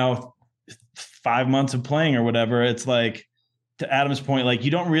then now 5 months of playing or whatever, it's like, to Adam's point, like, you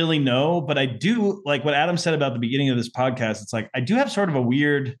don't really know, but I do like what Adam said about the beginning of this podcast. It's like, I do have sort of a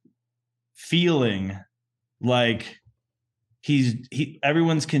weird feeling like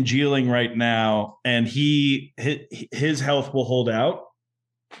everyone's congealing right now, and his health will hold out,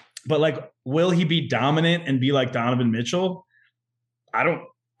 but like, will he be dominant and be like Donovan Mitchell? I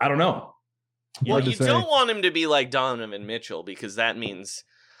don't know. Well, you don't want him to be like Donovan Mitchell, because that means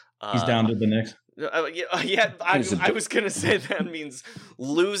he's down to the Knicks. I was going to say that means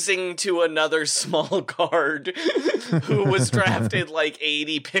losing to another small guard who was drafted like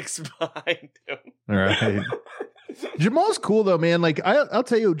 80 picks behind him. All right. Jamal's cool though, man. Like I'll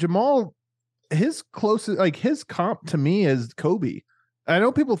tell you, Jamal, his closest, like his comp to me is Kobe. I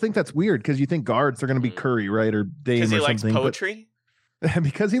know people think that's weird because you think guards are going to be Curry, right? Or Dame or something. Because he likes poetry?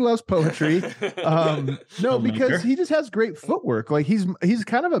 Because he loves poetry. No, because he just has great footwork. Like he's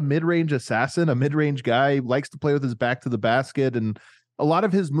kind of a mid-range assassin, a mid-range guy, likes to play with his back to the basket. And a lot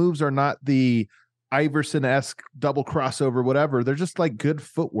of his moves are not the Iverson-esque double crossover, whatever. They're just like good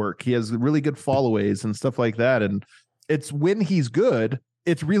footwork. He has really good followays and stuff like that. And it's when he's good,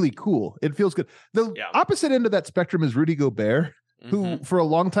 it's really cool. It feels good. The opposite end of that spectrum is Rudy Gobert, who for a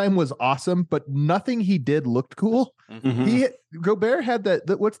long time was awesome, but nothing he did looked cool. Gobert had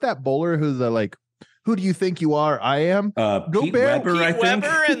that what's that bowler who's like, who do you think you are? I am Gobert. Pete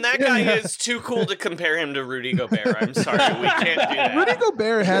Weber, and that guy is too cool to compare him to Rudy Gobert. I'm sorry, we can't do that. Rudy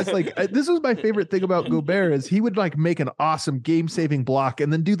Gobert has like this was my favorite thing about Gobert is he would like make an awesome game-saving block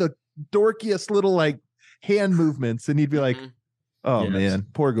and then do the dorkiest little like hand movements, and he'd be like, Oh man,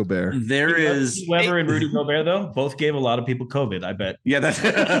 poor Gobert. There is Weber and Rudy Gobert though both gave a lot of people COVID. I bet. Yeah, that's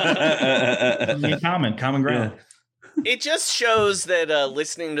common ground. Yeah. It just shows that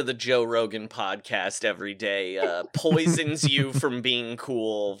listening to the Joe Rogan podcast every day poisons you from being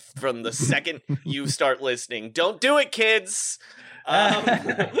cool from the second you start listening. Don't do it, kids.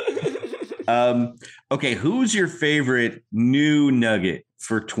 Okay, who's your favorite new Nugget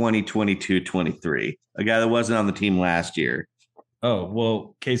for 2022-23? A guy that wasn't on the team last year. Oh,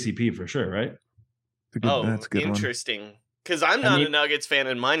 well, KCP for sure, right? That's a good interesting. Because I'm not a Nuggets fan,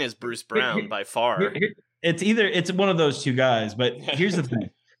 and mine is Bruce Brown by far. It's one of those two guys. But here's the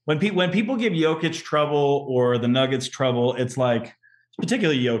thing: when people give Jokic trouble or the Nuggets trouble, it's like,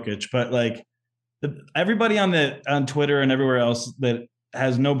 particularly Jokic, but like everybody on Twitter and everywhere else that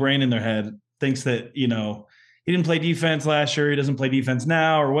has no brain in their head thinks that he didn't play defense last year, he doesn't play defense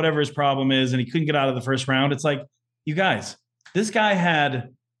now, or whatever his problem is, and he couldn't get out of the first round. It's like, you guys, this guy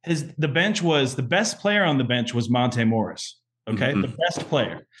had the best player on the bench was Monte Morris. Okay. The best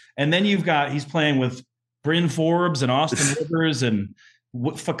player. And then he's playing with Bryn Forbes and Austin Rivers and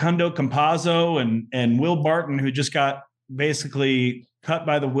Facundo Campazzo and Will Barton, who just got basically cut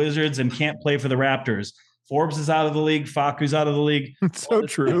by the Wizards and can't play for the Raptors. Forbes is out of the league. Facu's out of the league. It's so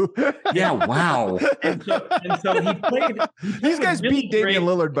true. Yeah, wow. And so he played. These guys really beat Damian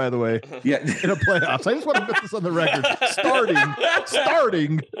Lillard, by the way. Yeah, in a playoffs. I just want to put this on the record.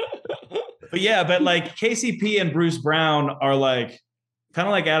 Starting. But like KCP and Bruce Brown are like, kind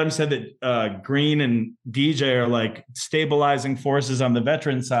of like Adam said that Green and DJ are like stabilizing forces on the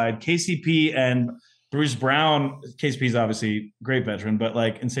veteran side. KCP and Bruce Brown. KCP is obviously a great veteran, but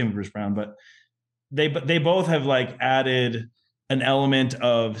like, and same with Bruce Brown, but they both have like added an element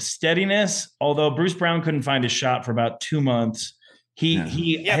of steadiness. Although Bruce Brown couldn't find his shot for about 2 months, but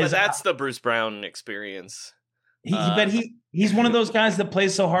that's the Bruce Brown experience. He's one of those guys that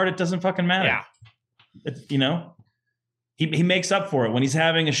plays so hard it doesn't fucking matter. Yeah, he makes up for it when he's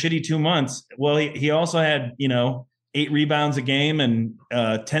having a shitty 2 months. Well, he also had 8 rebounds a game and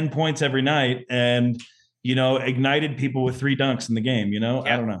 10 points every night, and ignited people with 3 dunks in the game.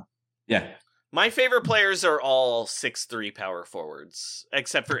 I don't know. Yeah. My favorite players are all 6'3" power forwards,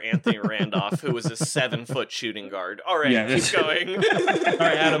 except for Anthony Randolph, who was a 7-foot shooting guard. All right, keep going. All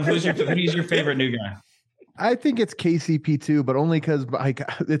right, Adam, who's your favorite new guy? I think it's KCP too, but only because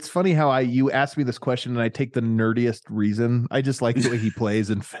it's funny how you asked me this question and I take the nerdiest reason. I just like the way he plays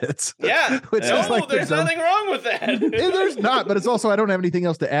and fits. Yeah. There's nothing wrong with that. There's not, but it's also, I don't have anything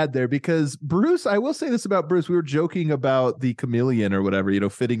else to add there because Bruce, I will say this about Bruce. We were joking about the chameleon or whatever,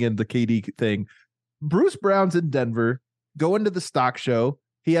 fitting in the KD thing. Bruce Brown's in Denver, going to the stock show.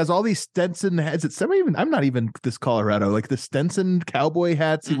 He has all these Stetson hats. I'm not even this Colorado, like the Stetson cowboy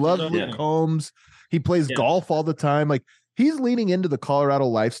hats. He loves Luke Combs. He plays golf all the time. Like he's leaning into the Colorado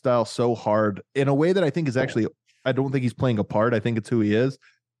lifestyle so hard in a way that I think is actually, I don't think he's playing a part. I think it's who he is,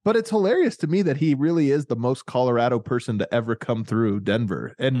 but it's hilarious to me that he really is the most Colorado person to ever come through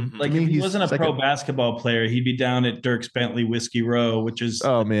Denver. And like if he wasn't a pro basketball player, he'd be down at Dirk's Bentley Whiskey Row, which is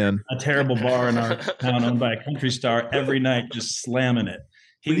a terrible bar in our town owned by a country star every night, just slamming it.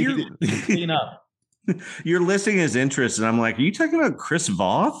 He'd clean up. You're listing his interests, and I'm like, are you talking about Chris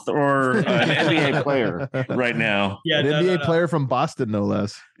Voth or an NBA player right now? Yeah, an NBA player from Boston, no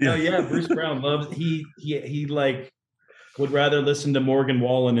less. Yeah. Bruce Brown loves he like would rather listen to Morgan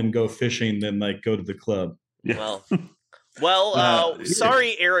Wallen and go fishing than like go to the club. Yeah. Well,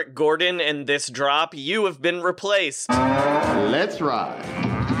 sorry, Eric Gordon, and this drop, you have been replaced. Let's ride.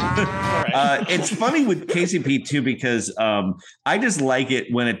 It's funny with KCP too because I just like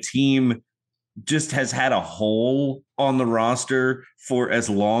it when a team just has had a hole on the roster for as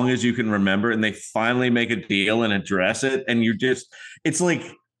long as you can remember, and they finally make a deal and address it, and it's like,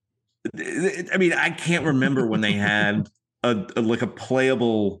 I mean, I can't remember when they had a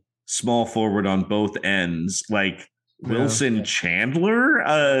playable small forward on both ends, like Wilson Chandler.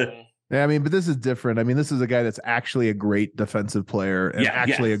 Yeah, I mean, but this is different. I mean, this is a guy that's actually a great defensive player and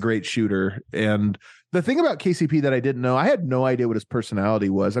a great shooter. And the thing about KCP that I didn't know, I had no idea what his personality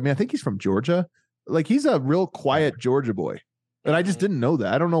was. I mean, I think he's from Georgia. Like he's a real quiet Georgia boy. And I just didn't know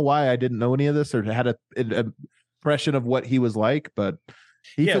that. I don't know why I didn't know any of this or had an impression of what he was like, but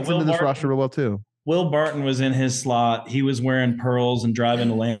he fits into this roster real well too. Will Barton was in his slot. He was wearing pearls and driving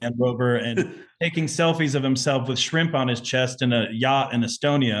a Land Rover and taking selfies of himself with shrimp on his chest in a yacht in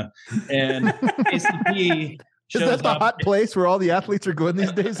Estonia. And KCP Is that the hot place where all the athletes are going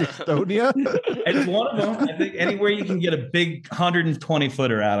these days? Estonia? It's one of them. I think anywhere you can get a big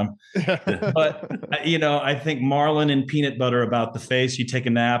 120-footer at him. But, I think marlin and peanut butter about the face. You take a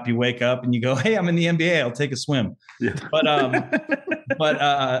nap, you wake up, and you go, hey, I'm in the NBA. I'll take a swim. Yeah.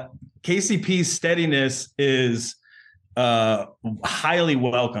 But KCP's steadiness is highly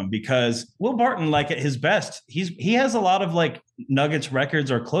welcome because Will Barton, like at his best, he has a lot of like Nuggets records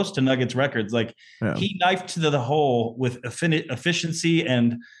or close to Nuggets records. Like he knifed to the hole with efficiency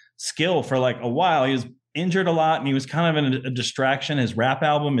and skill for like a while. He was injured a lot and he was kind of in a distraction. His rap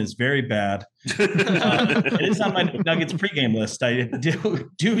album is very bad. It is on my Nuggets pregame list. I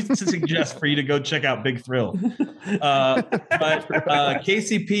do suggest for you to go check out Big Thrill. But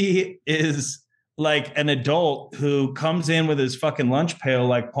KCP is like an adult who comes in with his fucking lunch pail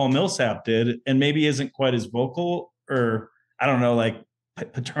like Paul Millsap did and maybe isn't quite as vocal or I don't know, like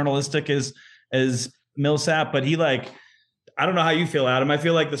paternalistic as Millsap, but he like, I don't know how you feel, Adam. I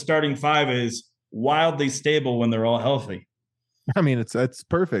feel like the starting five is wildly stable when they're all healthy. I mean, it's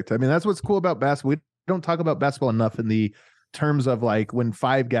perfect. I mean, that's what's cool about basketball. We don't talk about basketball enough in the terms of like when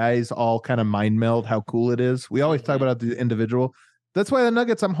five guys all kind of mind meld, how cool it is. We always talk about the individual. That's why the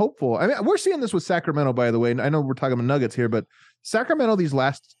Nuggets, I'm hopeful. I mean, we're seeing this with Sacramento, by the way. And I know we're talking about Nuggets here, but Sacramento, these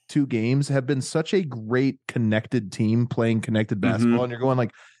last two games have been such a great connected team playing connected basketball. And you're going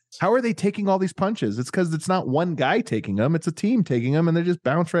like, how are they taking all these punches? It's because it's not one guy taking them. It's a team taking them and they just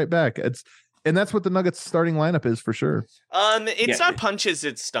bounce right back. And that's what the Nuggets starting lineup is for sure. It's not punches,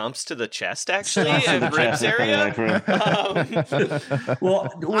 it's stomps to the chest, actually, and ribs area.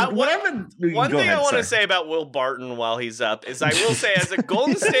 One thing I want to say about Will Barton while he's up is I will say as a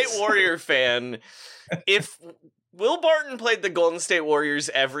Golden State Warrior fan, if Will Barton played the Golden State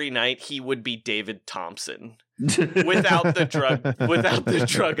Warriors every night, he would be David Thompson. without the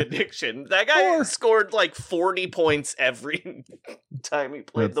drug addiction. That guy scored like 40 points every time he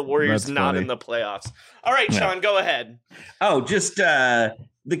played the Warriors, not in the playoffs. All right, Sean, go ahead. Oh, just the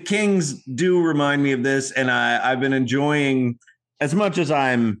Kings do remind me of this, and I've been enjoying, as much as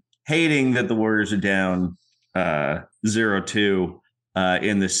I'm hating that the Warriors are down 0-2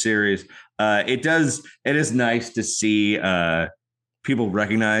 in this series. It is nice to see people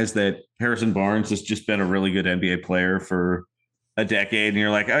recognize that Harrison Barnes has just been a really good NBA player for a decade, and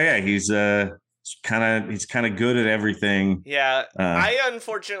you're like, oh yeah, he's kind of good at everything. Yeah, I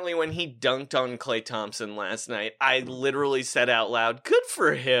unfortunately, when he dunked on Klay Thompson last night, I literally said out loud, "Good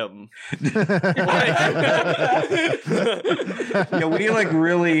for him." Yeah, we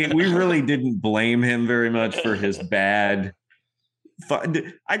really didn't blame him very much for his bad.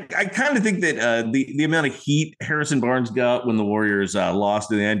 I kind of think that the amount of heat Harrison Barnes got when the Warriors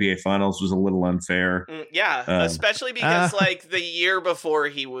lost in the NBA Finals was a little unfair. Especially because like the year before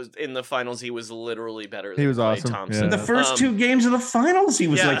he was in the Finals, he was literally better than Klay awesome. Thompson. Yeah. The first two games of the Finals, he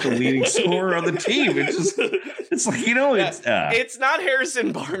was like the leading scorer on the team. It's like, it's not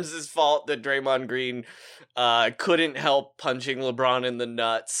Harrison Barnes' fault that Draymond Green couldn't help punching LeBron in the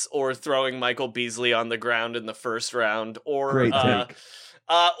nuts or throwing Michael Beasley on the ground in the first round or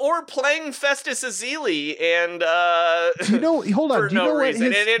playing Festus Ezeli and hold on, for no reason.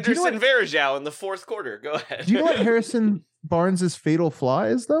 And Anderson Varejao in the fourth quarter. Go ahead. Do you know what Harrison Barnes' fatal flaw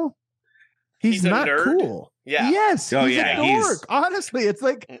is though? He's not a nerd. Cool. Yeah. Yes. He's a dork. Honestly, it's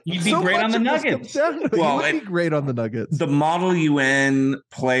like he'd be great on the Nuggets. Well, he'd be great on the Nuggets. The Model UN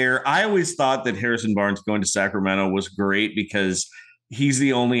player. I always thought that Harrison Barnes going to Sacramento was great because he's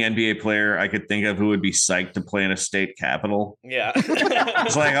the only NBA player I could think of who would be psyched to play in a state capital. Yeah.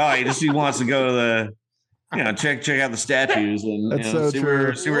 It's like, he wants to go to the check out the statues and that's so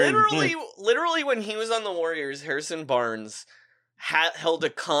true. Literally when he was on the Warriors, Harrison Barnes held a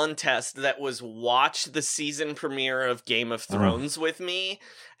contest that was watch the season premiere of Game of Thrones with me.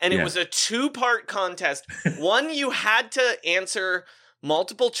 And it was a 2-part contest. One, you had to answer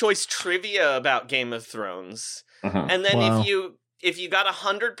multiple choice trivia about Game of Thrones. And then if you got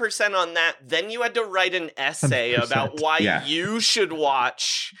 100% on that, then you had to write an essay 100%. About why you should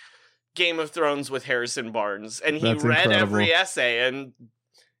watch Game of Thrones with Harrison Barnes. And he read every essay and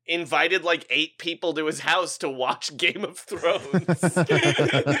invited like 8 people to his house to watch Game of Thrones.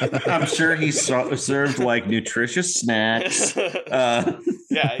 I'm sure he served like nutritious snacks.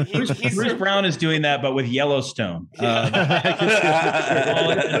 Bruce Brown is doing that, but with Yellowstone. All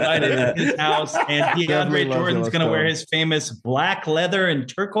invited to his house, and DeAndre Jordan's going to wear his famous black leather and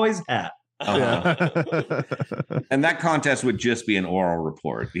turquoise hat. And that contest would just be an oral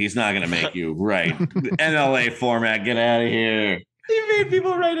report. He's not going to make you write NLA format. Get out of here. He made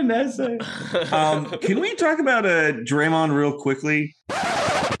people write an essay. Can we talk about Draymond real quickly?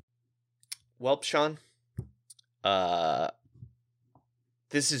 Well, Sean, This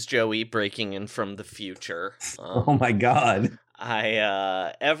is Joey breaking in from the future. Oh my God.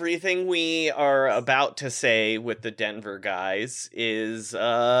 Everything we are about to say with the Denver guys is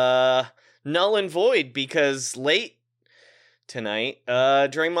null and void because late tonight,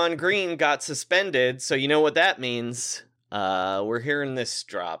 Draymond Green got suspended, so you know what that means. We're hearing this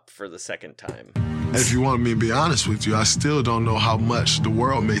drop for the second time. If you want me to be honest with you, I still don't know how much the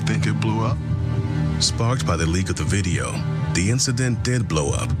world may think it blew up. Sparked by the leak of the video, the incident did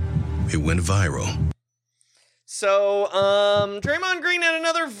blow up. It went viral. So, Draymond Green had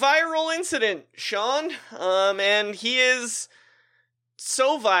another viral incident, Sean. And he is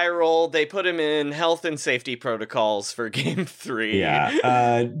so viral, they put him in health and safety protocols for Game 3.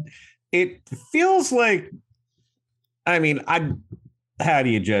 Yeah. It feels like, how do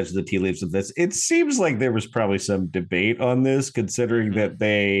you judge the tea leaves of this? It seems like there was probably some debate on this, considering that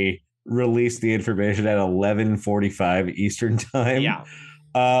they released the information at 11:45 Eastern time. Yeah.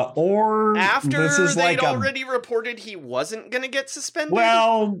 Or after this is they'd like already reported he wasn't going to get suspended?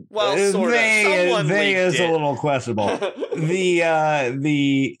 Well, sort of. They is a little questionable. the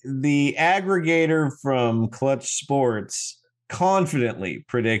aggregator from Clutch Sports confidently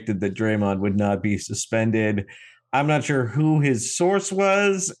predicted that Draymond would not be suspended. I'm not sure who his source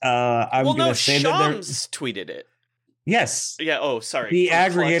was. I'm going to say Shams tweeted it. Yes. Yeah. Oh, sorry. The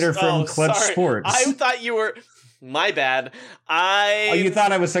aggregator from Clutch Sports. I thought you were. My bad. You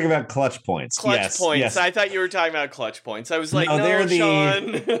thought I was talking about clutch points. Clutch points. Yes. I thought you were talking about clutch points. I was like, no, they're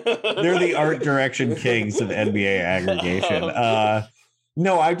Sean. They're the art direction kings of NBA aggregation.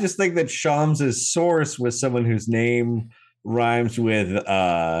 No, I just think that Shams' source was someone whose name rhymes with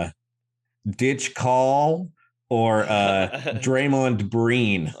ditch call or Draymond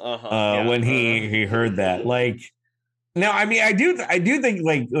Breen when he heard that. Like, now, I do think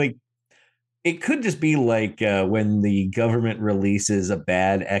like it could just be like when the government releases a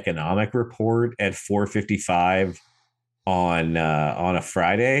bad economic report at 4:55 on a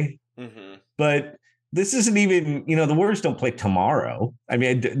Friday. Mm-hmm. But this isn't even, the Warriors don't play tomorrow.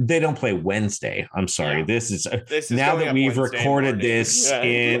 They don't play Wednesday. I'm sorry. Yeah. This is now that we've recorded this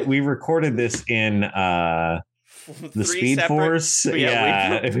we recorded this in the Speed Force.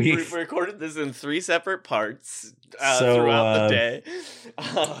 Yeah, we recorded this in 3 separate parts throughout the day.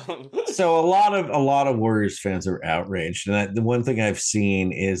 So a lot of Warriors fans are outraged, and the one thing I've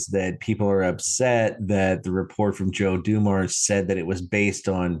seen is that people are upset that the report from Joe Dumars said that it was based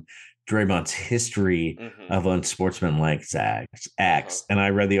on Draymond's history of unsportsmanlike acts. And I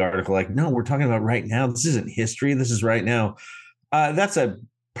read the article like, no, we're talking about right now. This isn't history. This is right now. That's a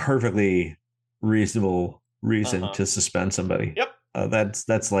perfectly reasonable reason to suspend somebody. Yep.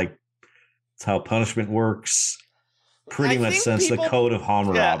 That's how punishment works pretty much since the Code of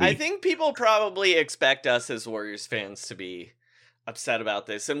Hammurabi. I think people probably expect us as Warriors fans to be upset about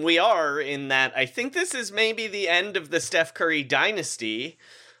this, and we are, in that I think this is maybe the end of the Steph Curry dynasty.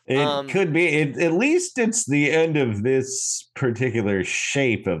 It could be. At least it's the end of this particular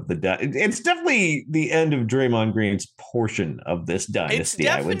shape of the dynasty. It's definitely the end of Draymond Green's portion of this dynasty,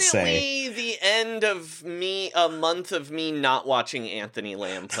 I would say. It's definitely the end of a month of me not watching Anthony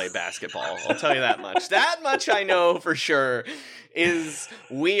Lamb play basketball. I'll tell you that much. That much I know for sure is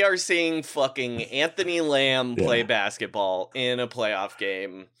we are seeing fucking Anthony Lamb play basketball in a playoff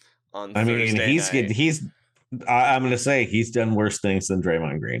game on Thursday night. I'm going to say he's done worse things than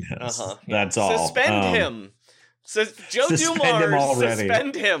Draymond Green has. That's all. Suspend him. So Joe Dumars,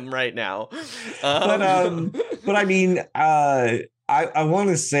 suspend him right now. But I want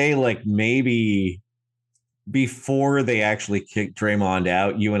to say, like, maybe before they actually kicked Draymond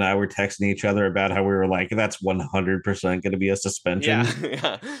out, you and I were texting each other about how we were like, that's 100% going to be a suspension.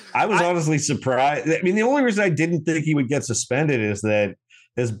 Yeah. I was honestly surprised. The only reason I didn't think he would get suspended is that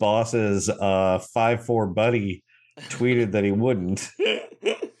his boss's 5'4" buddy tweeted that he wouldn't. Do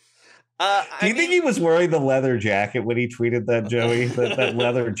you think he was wearing the leather jacket when he tweeted that, Joey? that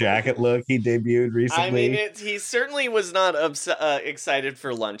leather jacket look he debuted recently? He certainly was not excited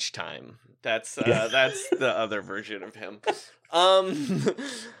for lunchtime. That's the other version of him.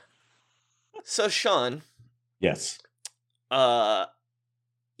 So, Sean. Yes.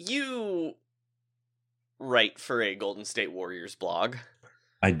 You write for a Golden State Warriors blog.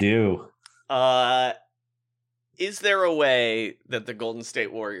 I do. Is there a way that the Golden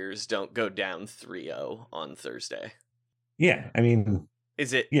State Warriors don't go down 3-0 on Thursday? Yeah,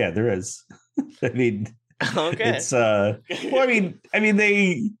 is it? Yeah, there is. Okay. It's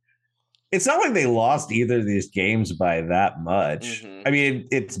it's not like they lost either of these games by that much.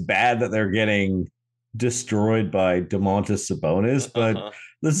 It's bad that they're getting destroyed by Domantas Sabonis, but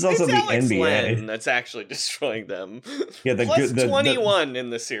This is also it's the Alex NBA. Len that's actually destroying them. Yeah, Plus 21 in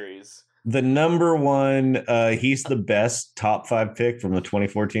the series. The number one, he's the best top 5 pick from the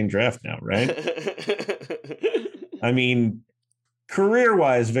 2014 draft now, right? I mean,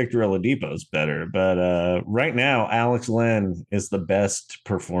 career-wise, Victor Oladipo is better, but right now, Alex Len is the best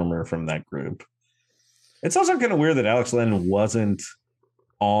performer from that group. It's also kind of weird that Alex Len wasn't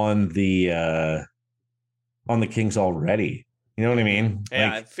on the Kings already. You know what I mean?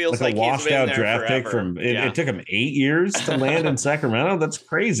 Yeah, it feels like a washed he's been out there draft forever. pick from it took him 8 years to land in Sacramento. That's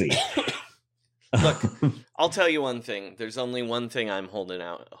crazy. Look, I'll tell you one thing. There's only one thing I'm holding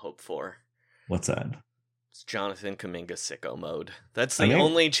out hope for. What's that? It's Jonathan Kuminga sicko mode. That's the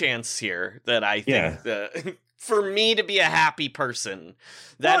only chance here that I think for me to be a happy person.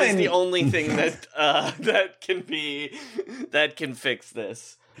 That is the only thing that that can fix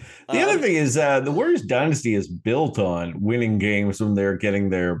this. The other thing is the Warriors dynasty is built on winning games when they're getting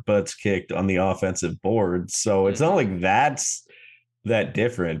their butts kicked on the offensive board. So it's not like that's that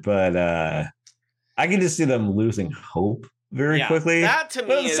different, but I can just see them losing hope very quickly. That to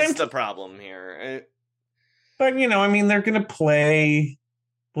me is the problem here. But, I mean, they're going to play,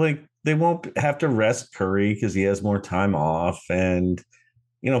 like, they won't have to rest Curry because he has more time off. And,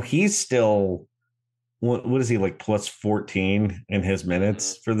 he's still, what is he, like, plus 14 in his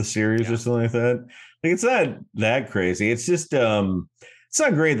minutes for the series or something like that? Like, it's not that crazy. It's just, it's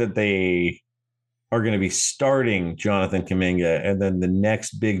not great that they are going to be starting Jonathan Kuminga, and then the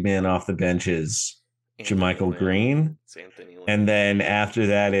next big man off the bench is JaMychal Green. And then after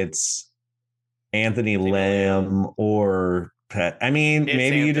that, it's Anthony Lamb or Pat. I mean,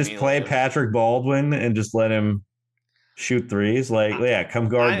 maybe you just play Patrick Baldwin and just let him shoot threes. Like, come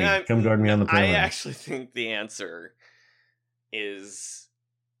guard me. Come guard me on the perimeter. I actually think the answer is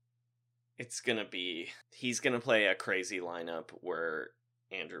he's going to play a crazy lineup where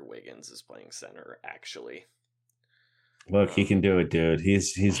Andrew Wiggins is playing center, actually. Look, he can do it, dude.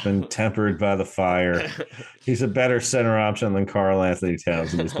 He's been tempered by the fire. He's a better center option than Karl Anthony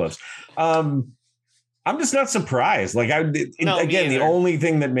Towns in these playoffs. I'm just not surprised. Like, the only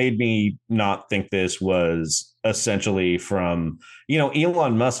thing that made me not think this was essentially from,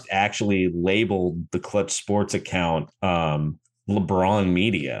 Elon Musk actually labeled the Clutch Sports account LeBron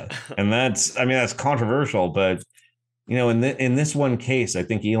Media. And that's controversial, but in this one case, I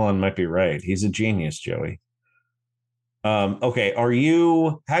think Elon might be right. He's a genius, Joey. Okay. How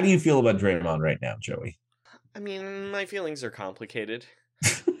do you feel about Draymond right now, Joey? I mean, my feelings are complicated.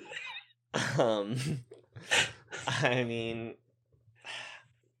 I mean,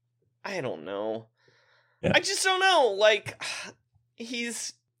 I don't know. Yeah. I just don't know. Like,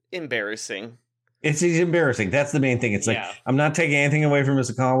 he's embarrassing. He's embarrassing. That's the main thing. It's like, I'm not taking anything away from his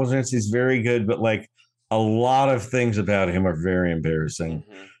accomplishments. He's very good, but like a lot of things about him are very embarrassing.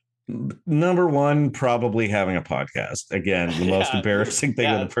 Mm-hmm. Number one, probably having a podcast. Again, the most embarrassing thing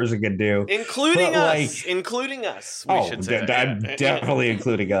that a person can do. Including us. Including us, we should say. I'm definitely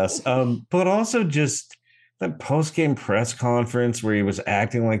including us. But also just that post-game press conference where he was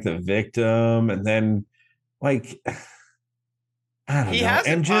acting like the victim, and then like I don't know. He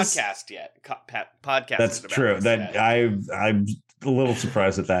hasn't podcast yet. Podcast. That's true. That I'm a little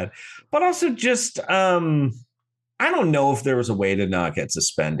surprised at that. But also just I don't know if there was a way to not get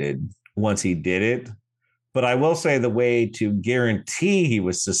suspended once he did it. But I will say the way to guarantee he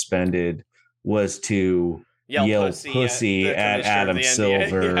was suspended was to yell pussy at Adam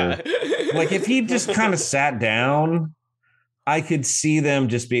Silver. Yeah. Like, if he just kind of sat down, I could see them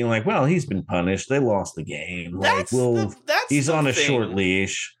just being like, well, he's been punished. They lost the game. He's on a short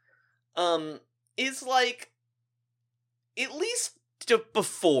leash. Is like, at least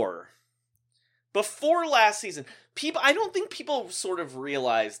before last season, I don't think people sort of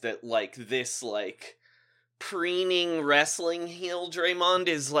realized that, like, this, like, preening wrestling heel Draymond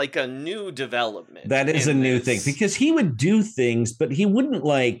is like a new development. That is a new thing, because he would do things, but he wouldn't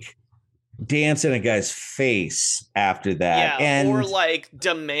like dance in a guy's face after that. Or like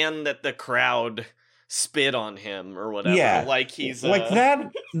demand that the crowd spit on him or whatever. Yeah, like he's like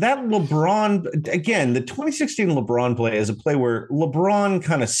that LeBron, again, the 2016 LeBron play is a play where LeBron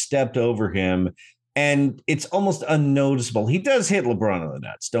kind of stepped over him. And it's almost unnoticeable. He does hit LeBron in the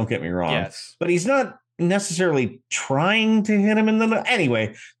nuts, don't get me wrong. But he's not necessarily trying to hit him in the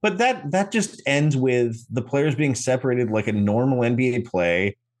anyway, but that just ends with the players being separated like a normal NBA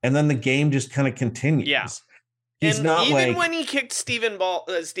play, and then the game just kind of continues. He's and not even when he kicked Steven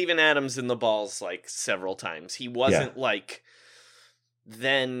Adams in the balls like several times, he wasn't like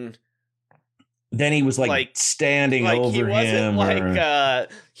then he was like standing over him.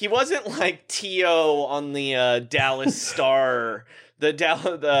 He wasn't like T.O. on the Dallas Star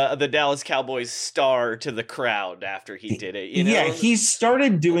the Dallas Cowboys star to the crowd after he did it. You know? Yeah, he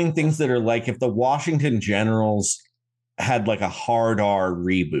started doing things that are like if the Washington Generals had like a hard R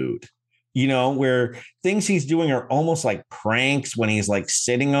reboot, you know, where things he's doing are almost like pranks when he's like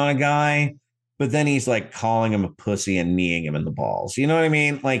sitting on a guy, but then he's like calling him a pussy and kneeing him in the balls. You know what I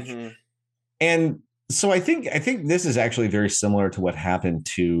mean? Like, and so I think this is actually very similar to what happened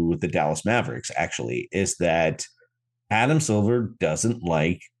to the Dallas Mavericks, actually, is that Adam Silver doesn't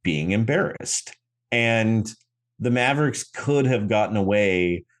like being embarrassed. And the Mavericks could have gotten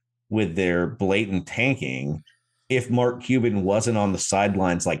away with their blatant tanking if Mark Cuban wasn't on the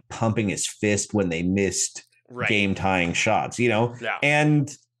sidelines, like pumping his fist when they missed game tying shots, you know? Yeah. And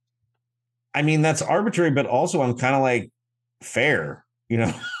I mean, that's arbitrary, but also I'm kind of like fair, you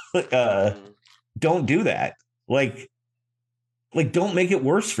know, don't do that. Like don't make it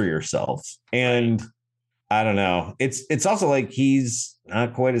worse for yourself. And I don't know. It's also like he's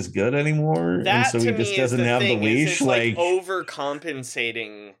not quite as good anymore. That and so he just doesn't have the leash. It's like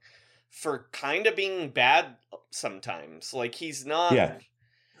overcompensating for kind of being bad sometimes. Like he's not. Yeah.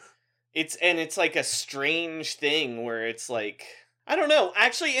 It's like a strange thing where it's like, I don't know.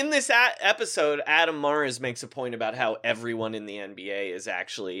 Actually, in this episode, Adam Mars makes a point about how everyone in the NBA is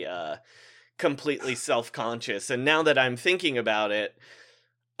actually completely self-conscious. And now that I'm thinking about it,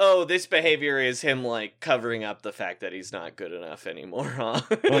 oh, this behavior is him like covering up the fact that he's not good enough anymore, huh?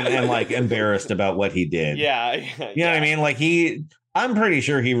 and like embarrassed about what he did. Yeah. You know what I mean? Like I'm pretty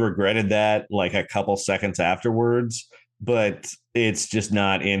sure he regretted that like a couple seconds afterwards, but it's just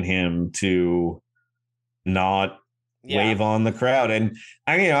not in him to not wave on the crowd. And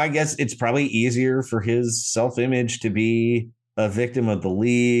I guess it's probably easier for his self-image to be a victim of the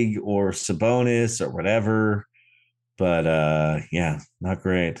league or Sabonis or whatever. But yeah, not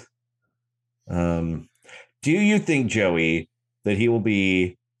great. Do you think, Joey, that he will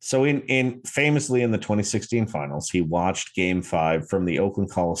be so in famously in the 2016 finals, he watched Game 5 from the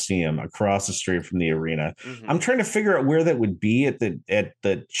Oakland Coliseum across the street from the arena. I'm trying to figure out where that would be at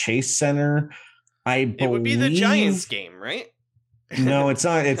the Chase Center. It would be the Giants game, right? No, it's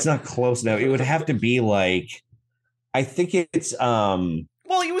not. It's not close now. It would have to be like, I think it's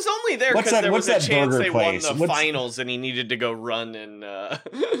Well, he was only there because there was a chance they won the finals and he needed to go run and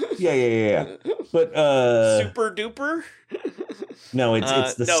Yeah. But Super Duper? No,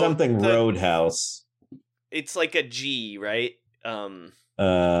 it's the Roadhouse. It's like a G, right?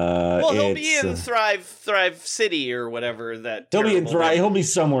 Well, he'll be in Thrive City or whatever that. He'll be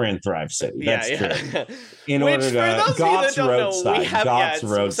somewhere in Thrive City. That's true. In order to Gott's Roadside. Gott's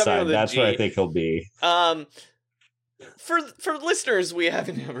Roadside. That's where I think he'll be. For listeners, we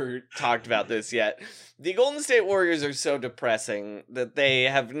haven't ever talked about this yet. The Golden State Warriors are so depressing that they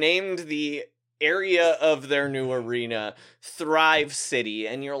have named the area of their new arena Thrive City.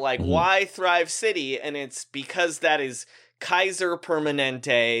 And you're like, why Thrive City? And it's because that is Kaiser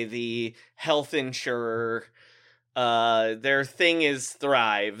Permanente, the health insurer. Their thing is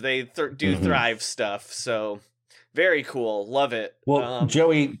Thrive. They do Thrive stuff. So very cool. Love it. Well,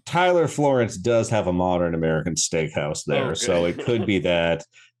 Joey, Tyler Florence does have a modern American steakhouse there. So it could be that.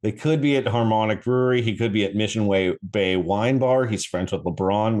 They could be at Harmonic Brewery. He could be at Mission Bay Wine Bar. He's friends with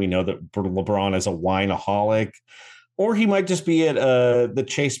LeBron. We know that LeBron is a wineaholic. Or he might just be at the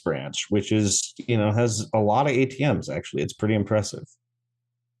Chase branch, which is, has a lot of ATMs, actually. It's pretty impressive.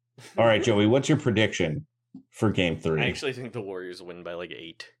 All right, Joey, what's your prediction for Game 3? I actually think the Warriors win by like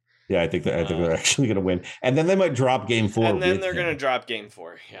 8. Yeah, I think they're actually going to win. And then they might drop Game 4. And then they're going to drop Game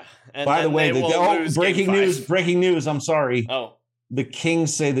 4, yeah. And by the way, breaking news, I'm sorry. Oh. The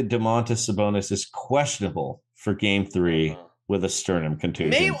Kings say that Domantas Sabonis is questionable for Game 3 with a sternum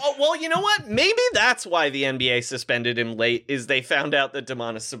contusion. Well, you know what? Maybe that's why the NBA suspended him late, is they found out that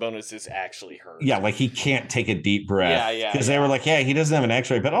Domantas Sabonis is actually hurt. Yeah, like he can't take a deep breath. Yeah. Because they were like, he doesn't have an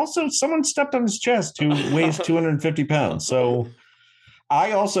x-ray. But also someone stepped on his chest who weighs 250 pounds. So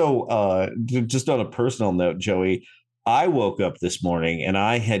I also, just on a personal note, Joey, I woke up this morning and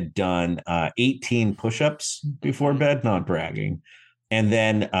I had done 18 push-ups before bed, not bragging. And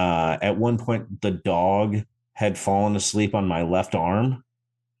then at one point, the dog had fallen asleep on my left arm.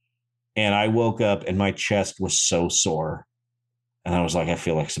 And I woke up and my chest was so sore. And I was like, I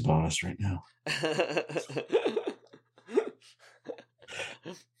feel like Sabonis right now.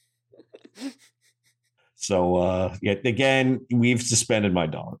 So, again, we've suspended my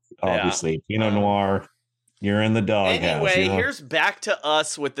dog, obviously. Pinot Noir, you're in the doghouse. Anyway, here's back to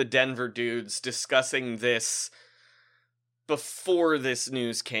us with the Denver dudes discussing this before this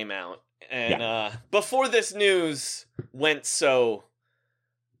news came out. And before this news went so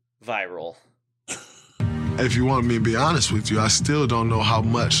viral. If you want me to be honest with you, I still don't know how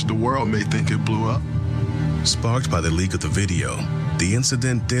much the world may think it blew up. Sparked by the leak of the video, the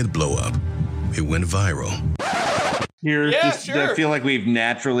incident did blow up. It went viral. I feel like we've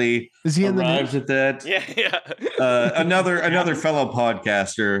naturally arrived at that. Yeah. Another fellow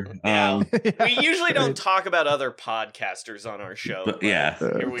podcaster. We usually don't talk about other podcasters on our show. But yeah.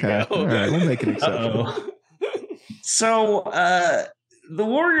 Here we go. All right, we'll make an exception. So the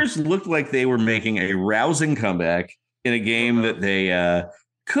Warriors looked like they were making a rousing comeback in a game that they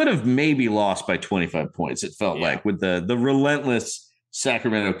could have maybe lost by 25 points, it felt like, with the relentless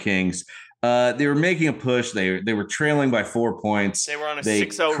Sacramento Kings. They were making a push. They were trailing by 4 points. They were on a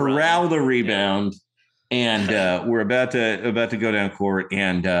 6-0 run. Corralled a rebound, and we're about to go down court.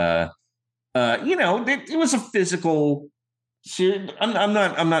 And it was a physical. I'm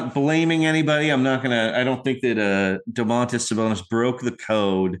not blaming anybody. I don't think that Domantas Sabonis broke the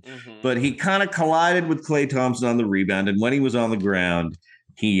code, but he kind of collided with Klay Thompson on the rebound, and when he was on the ground,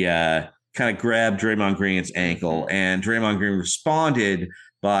 he kind of grabbed Draymond Green's ankle, and Draymond Green responded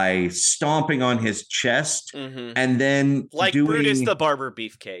by stomping on his chest and then doing Brutus the Barber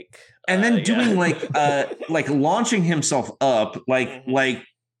Beefcake, and then doing like launching himself up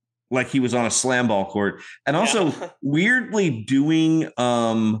like he was on a slam ball court, and also weirdly doing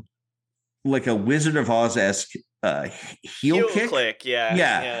like a Wizard of Oz-esque heel kick.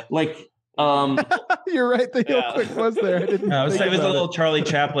 Yeah. Like you're right, the heel kick was there. It was a little Charlie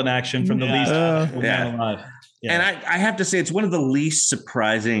Chaplin action from the least alive. Yeah. And I have to say, it's one of the least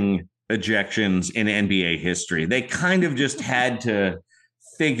surprising ejections in NBA history. They kind of just had to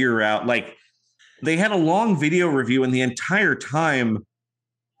figure out, like, they had a long video review, and the entire time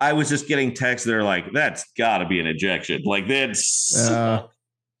I was just getting texts that are like, that's got to be an ejection. Like, that's... and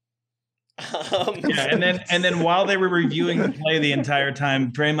then while they were reviewing the play the entire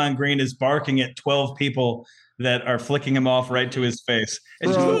time, Draymond Green is barking at 12 people that are flicking him off right to his face.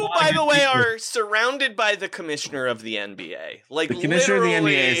 Who, by the way, are surrounded by the commissioner of the NBA. Like, the commissioner of the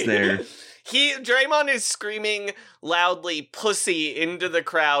NBA is there. Draymond is screaming loudly "pussy" into the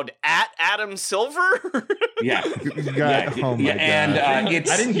crowd at Adam Silver. Yeah. Oh my God. And I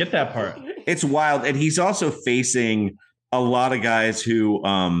didn't get that part. It's wild. And he's also facing a lot of guys who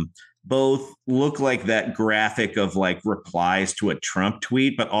both look like that graphic of like replies to a Trump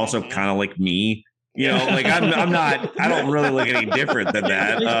tweet, but also kind of like me. You know, like I don't really look any different than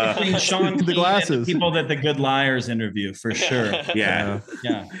that. Sean the glasses, people that the Good Liars interview for sure. Yeah.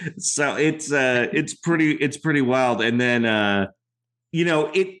 So it's pretty wild. And then I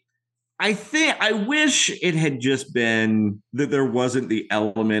wish it had just been that there wasn't the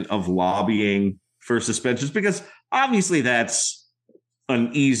element of lobbying for suspensions, because obviously that's an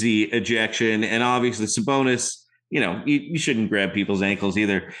easy ejection, and obviously Sabonis, you shouldn't grab people's ankles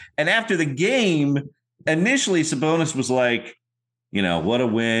either. And after the game, initially Sabonis was like, what a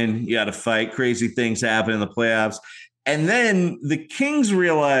win. You got to fight. Crazy things happen in the playoffs. And then the Kings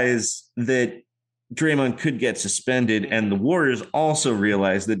realized that Draymond could get suspended, and the Warriors also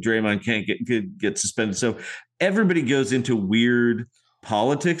realized that Draymond could get suspended. So everybody goes into weird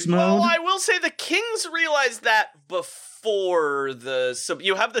politics mode. Well, I will say the Kings realized that before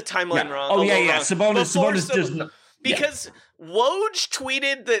you have the timeline wrong. Oh, yeah. Sabonis just... Because Woj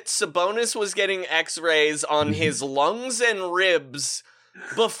tweeted that Sabonis was getting x-rays on his lungs and ribs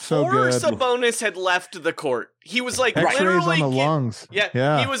before Sabonis had left the court. He was like x-rays on the lungs.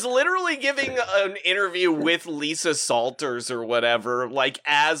 Yeah. He was literally giving an interview with Lisa Salters or whatever, like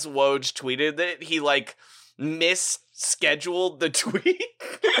as Woj tweeted that he like misscheduled the tweet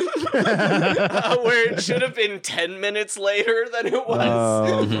where it should have been 10 minutes later than it was.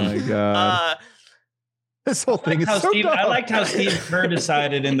 Oh my God. This whole thing is so dumb. I liked how Steve Kerr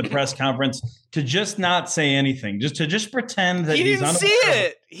decided in the press conference to just not say anything, just pretend that he he's didn't see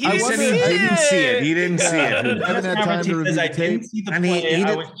it. He didn't see it. He didn't see it. I haven't had time to review the I tape. didn't see the play.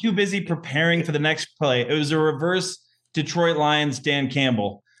 I was too busy preparing for the next play. It was a reverse Detroit Lions Dan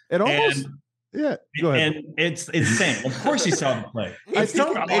Campbell. It almost... Yeah, go ahead. And it's insane. Of course he saw the play.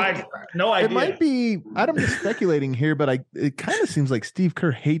 No idea. It might be, I'm just speculating here, but it kind of seems like Steve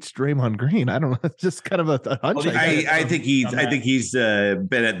Kerr hates Draymond Green. I don't know. It's just kind of a hunch. I think he's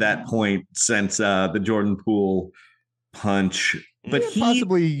been at that point since the Jordan Poole punch. But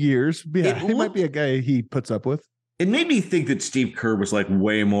possibly years. Yeah, he might be a guy he puts up with. It made me think that Steve Kerr was like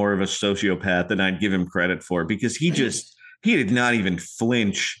way more of a sociopath than I'd give him credit for, because he did not even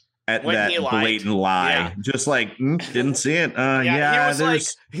flinch at When that he lied. blatant lie. Yeah. Just like, didn't see it.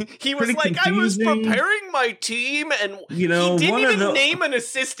 He was like, I was preparing my team, and he didn't even name an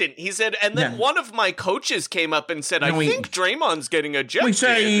assistant. He said, and then one of my coaches came up and said, I think Draymond's getting ejected. We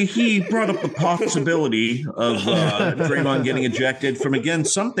say he brought up the possibility of Draymond getting ejected from, again,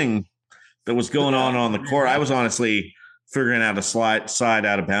 something that was going on the court. I was honestly figuring out a side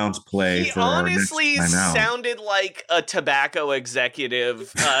out of bounds play. He honestly sounded like a tobacco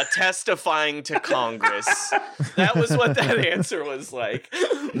executive testifying to Congress. That was what that answer was like.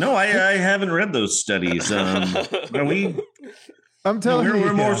 No, I haven't read those studies. I'm telling you,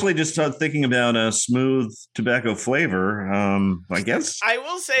 we're mostly just thinking about a smooth tobacco flavor. I guess I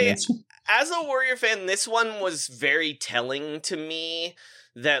will say, as a Warrior fan, this one was very telling to me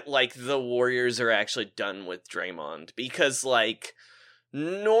that, like, the Warriors are actually done with Draymond. Because, like,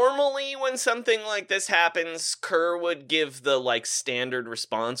 normally when something like this happens, Kerr would give the, like, standard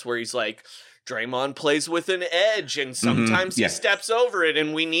response where he's like, Draymond plays with an edge, and sometimes he steps over it,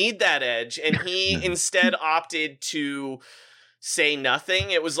 and we need that edge. And he instead opted to say nothing.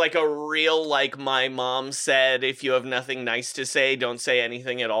 It was like a real, like, my mom said, if you have nothing nice to say, don't say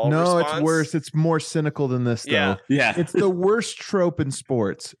anything at all. No, response. It's worse. It's more cynical than this, though. Yeah. It's the worst trope in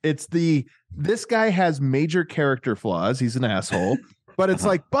sports. It's this guy has major character flaws. He's an asshole, but it's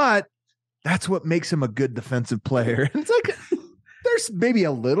like, but that's what makes him a good defensive player. And it's like, there's maybe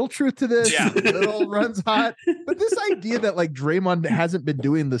a little truth to this. Yeah. Little runs hot. But this idea that, like, Draymond hasn't been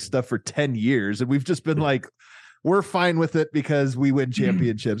doing this stuff for 10 years and we've just been like, we're fine with it because we win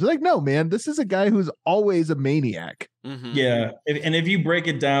championships. Like, no, man, this is a guy who's always a maniac. Mm-hmm. Yeah. And if you break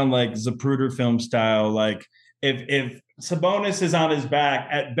it down like Zapruder film style, like if Sabonis is on his back,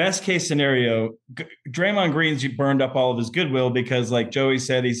 at best case scenario, Draymond Green's burned up all of his goodwill because, like Joey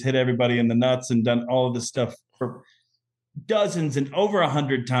said, he's hit everybody in the nuts and done all of this stuff for dozens and over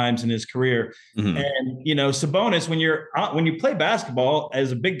 100 times in his career. Mm-hmm. And, Sabonis, when you play basketball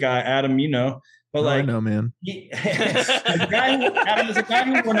as a big guy, Adam, but like, I know, man. Adam is a guy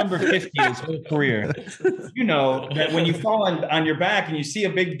who wore number 50 his whole career. You know that when you fall on your back and you see a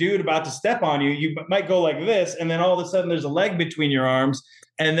big dude about to step on you, you might go like this, and then all of a sudden there's a leg between your arms,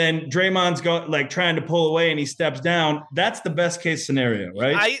 and then Draymond's trying to pull away and he steps down. That's the best case scenario,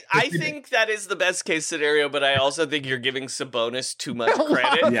 right? I think that is the best case scenario, but I also think you're giving Sabonis too much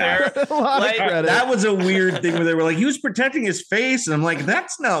credit there. A lot of credit. That was a weird thing where they were like, he was protecting his face, and I'm like,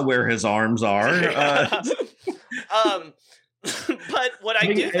 that's not where his arms are. But what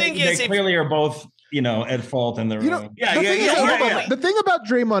I do think is they clearly are both, at fault in their own. The thing about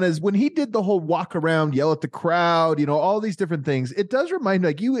Draymond is when he did the whole walk around, yell at the crowd, all these different things, it does remind me,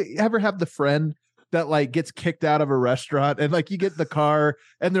 like, you ever have the friend that, like, gets kicked out of a restaurant and, like, you get in the car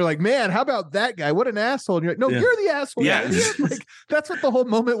and they're like, man, how about that guy? What an asshole. And you're like, no, you're the asshole. Yeah. Like, that's what the whole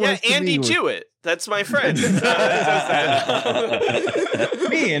moment was. Yeah, Andy Juett. That's my friend.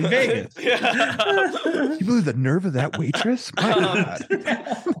 Me in Vegas. You believe the nerve of that waitress? My God.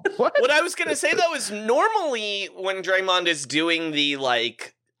 What I was going to say, though, is normally when Draymond is doing the,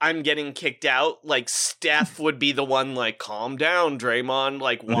 like, I'm getting kicked out, like, Steph would be the one, like, calm down, Draymond,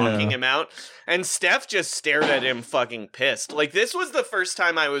 like, walking him out. And Steph just stared at him fucking pissed. Like, this was the first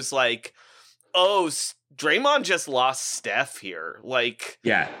time I was like, oh, Draymond just lost Steph here. Like,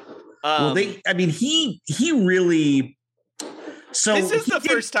 yeah. He really. So this is the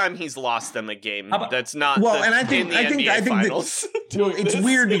first time he's lost them a game. That's not and I think Finals. It's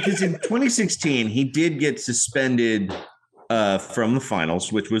weird because in 2016 he did get suspended from the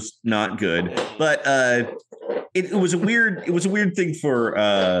finals, which was not good. But it was a weird thing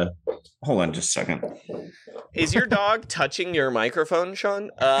for. Hold on, just a second. Is your dog touching your microphone,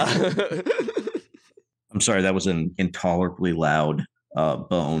 Sean? I'm sorry, that was an intolerably loud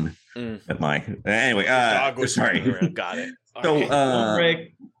bone at my. Anyway, dog was sorry. Got it. So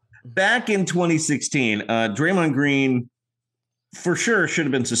back in 2016, Draymond Green for sure should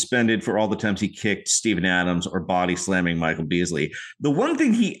have been suspended for all the times he kicked Steven Adams or body slamming Michael Beasley. The one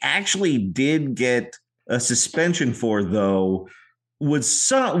thing he actually did get a suspension for, though, was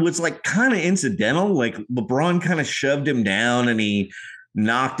like kind of incidental. Like LeBron kind of shoved him down and he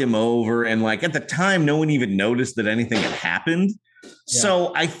knocked him over, and like at the time, no one even noticed that anything had happened. Yeah.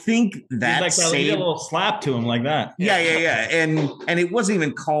 So I think that like a little slap to him like that. Yeah. And it wasn't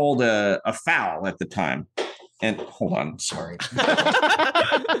even called a foul at the time. And hold on, sorry.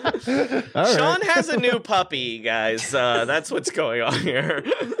 Sean has a new puppy, guys. That's what's going on here.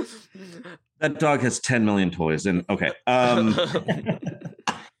 That dog has 10 million toys. And okay. And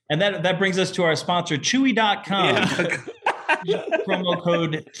that brings us to our sponsor, Chewy.com. Yeah. Promo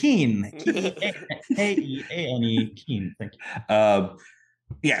code KEEN. Keane. Keen. Thank you.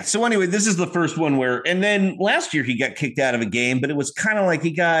 Yeah. So anyway, this is the first one where, and then last year he got kicked out of a game, but it was kind of like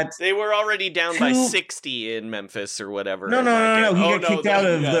they were already down by 60 in Memphis or whatever. No. He got kicked out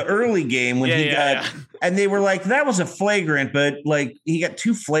of the early game when he got, and they were like, that was a flagrant, but like he got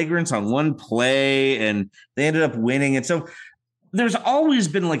 2 flagrants on one play and they ended up winning. And so there's always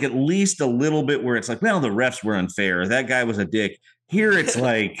been like at least a little bit where it's like, well, the refs were unfair. That guy was a dick. Here it's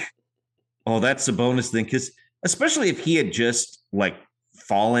like, oh, that's the bonus thing. Because especially if he had just like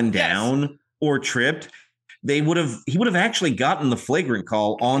fallen down or tripped, he would have actually gotten the flagrant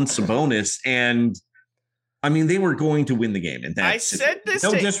call on Sabonis, and I mean they were going to win the game. And I said this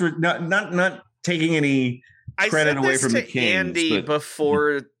not taking any credit away from the Kings. Andy,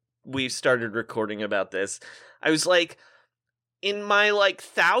 before we started recording about this, I was like, in my like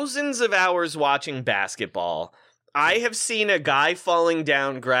thousands of hours watching basketball, I have seen a guy falling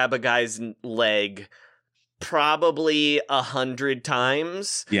down grab a guy's leg probably 100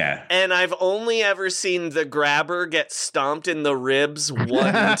 times. Yeah. And I've only ever seen the grabber get stomped in the ribs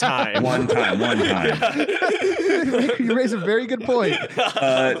one time. one time. You raise a very good point.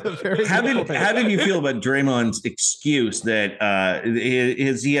 How did you feel about Draymond's excuse that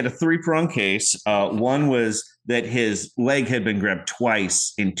he had a 3-prong case? One was that his leg had been grabbed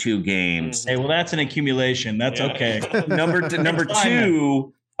twice in 2 games. Hey, well, that's an accumulation. That's okay. Number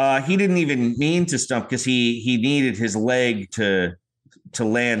 2, he didn't even mean to stump because he needed his leg to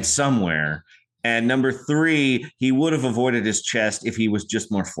land somewhere. And number 3, he would have avoided his chest if he was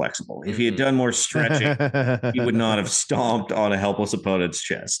just more flexible. If he had done more stretching, he would not have stomped on a helpless opponent's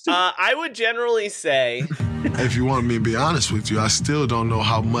chest. I would generally say, if you want me to be honest with you, I still don't know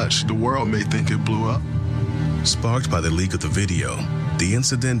how much the world may think it blew up. Sparked by the leak of the video, the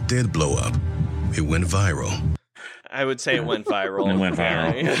incident did blow up. It went viral. I would say it went viral. It went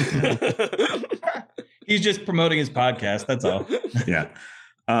viral. He's just promoting his podcast. That's all. Yeah.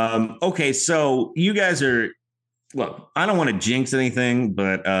 Okay. So you guys look, I don't want to jinx anything,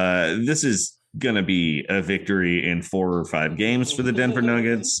 but this is going to be a victory in 4 or 5 games for the Denver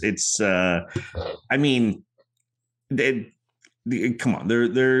Nuggets. It's, I mean, come on,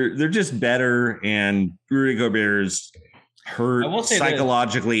 they're just better, and Rudy Gobert's hurt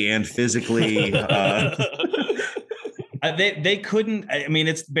psychologically and physically. They couldn't. I mean,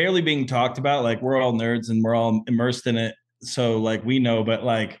 it's barely being talked about. Like, we're all nerds and we're all immersed in it, so like we know. But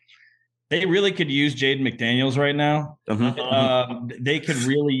like, they really could use Jaden McDaniels right now. They could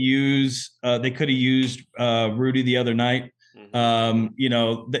really use. They could have used Rudy the other night.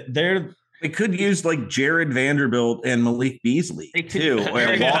 They could use like Jared Vanderbilt and Malik Beasley too,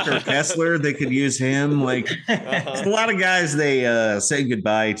 or Walker Kessler. They could use him. Like, a lot of guys they say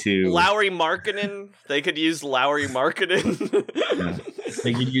goodbye to. Lauri Markkanen. They could use Lauri Markkanen.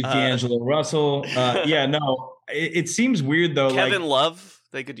 They could use D'Angelo Russell. It seems weird though. Kevin Love.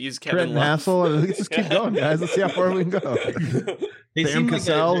 They could use Kevin Love. Hassel. Let's just keep going, guys. Let's see how far we can go. Sam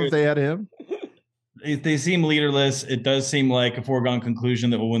Cassell, if they had him. They seem leaderless. It does seem like a foregone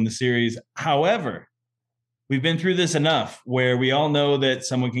conclusion that we'll win the series. However, we've been through this enough where we all know that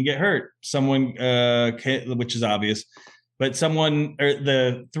someone can get hurt. Someone, which is obvious, but someone, or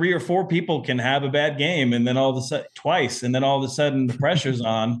the 3 or 4 people can have a bad game, and then all of a sudden twice, and then all of a sudden the pressure's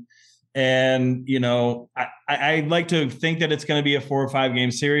on. And I like to think that it's going to be a 4 or 5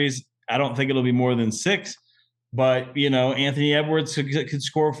 game series. I don't think it'll be more than 6. But, Anthony Edwards could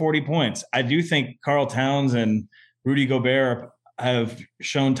score 40 points. I do think Karl Towns and Rudy Gobert have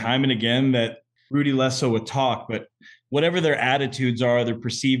shown time and again that Rudy less so with talk, but whatever their attitudes are, their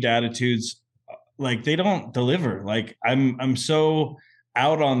perceived attitudes, like, they don't deliver. Like, I'm so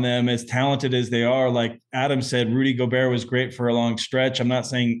out on them, as talented as they are. Like Adam said, Rudy Gobert was great for a long stretch. I'm not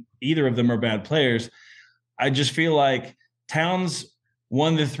saying either of them are bad players. I just feel like Towns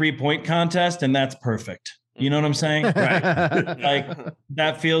won the 3-point contest, and that's perfect. You know what I'm saying? Right. Like,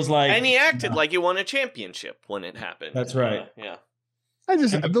 that feels like. And he acted like he won a championship when it happened. That's right. Yeah.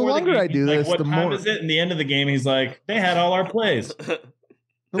 The longer I do this, the more. What time is it? In the end of the game, he's like, they had all our plays. The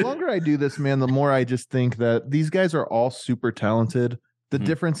longer I do this, man, the more I just think that these guys are all super talented. The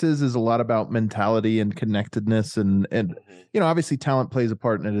difference is a lot about mentality and connectedness, and obviously talent plays a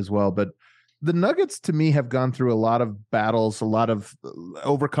part in it as well. But the Nuggets, to me, have gone through a lot of battles,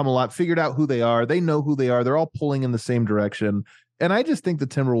 overcome a lot, figured out who they are. They know who they are. They're all pulling in the same direction. And I just think the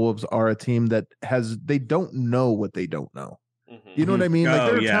Timberwolves are a team that they don't know what they don't know. You know what I mean? Like,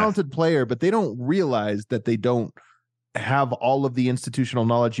 they're a talented player, but they don't realize that they don't have all of the institutional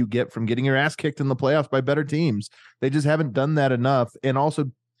knowledge you get from getting your ass kicked in the playoffs by better teams. They just haven't done that enough. And also,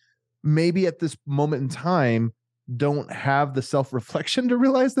 maybe at this moment in time, don't have the self-reflection to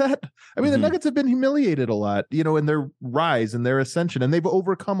realize that. I mean, the Nuggets have been humiliated a lot, in their rise and their ascension, and they've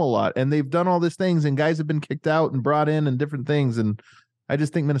overcome a lot, and they've done all these things, and guys have been kicked out and brought in and different things. And I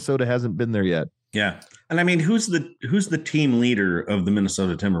just think Minnesota hasn't been there yet. Yeah. And I mean, who's the team leader of the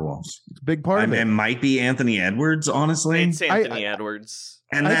Minnesota Timberwolves? It's a big part of it. It might be Anthony Edwards, honestly. It's Anthony Edwards.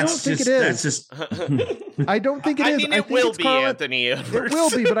 And I don't think it is. I don't think it is. I think it will be Anthony Edwards. It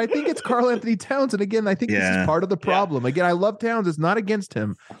will be, but I think it's Karl Anthony Towns. And again, I think this is part of the problem. Again, I love Towns. It's not against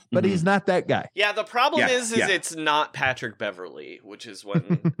him, but he's not that guy. Yeah, the problem is it's not Patrick Beverley, which is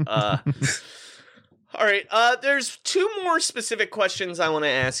when... All right, there's two more specific questions I want to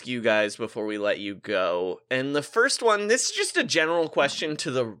ask you guys before we let you go. And the first one, this is just a general question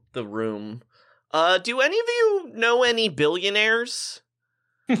to the room. Do any of you know any billionaires?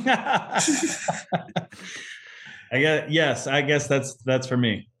 I guess that's for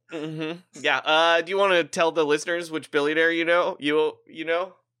me. Mm-hmm. Yeah. Do you want to tell the listeners which billionaire you know? You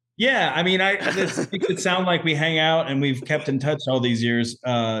know? Yeah, I mean, it could sound like we hang out and we've kept in touch all these years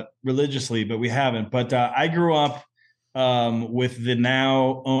religiously, but we haven't. But I grew up with the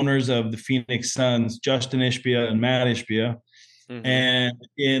now owners of the Phoenix Suns, Justin Ishbia and Matt Ishbia. Mm-hmm. And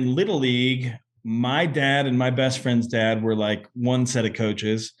in Little League, my dad and my best friend's dad were like one set of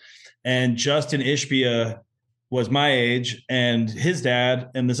coaches. And Justin Ishbia was my age, and his dad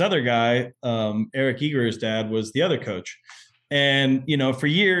and this other guy, Eric Eager's dad, was the other coach. And, for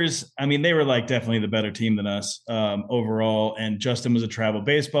years, I mean, they were like definitely the better team than us overall. And Justin was a travel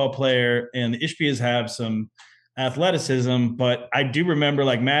baseball player, and the Ishbias have some athleticism. But I do remember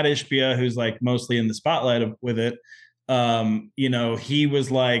like Matt Ishbia, who's like mostly in the spotlight with it. He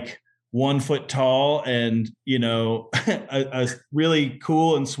was like 1 foot tall and, a really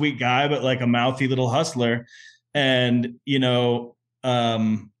cool and sweet guy, but like a mouthy little hustler. And,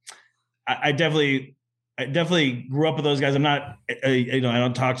 I definitely grew up with those guys. I'm not, I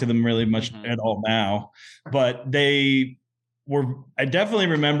don't talk to them really much at all now, but I definitely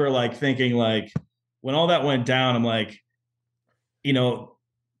remember like thinking like when all that went down, I'm like,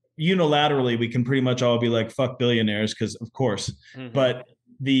 unilaterally, we can pretty much all be like, fuck billionaires. Cause of course, but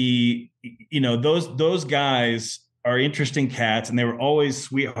those guys are interesting cats and they were always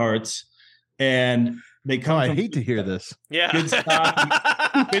sweethearts, and they come. I hate to hear this. Yeah. Good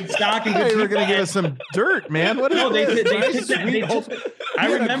stock. Hey, we're going to give us some dirt, man. What is I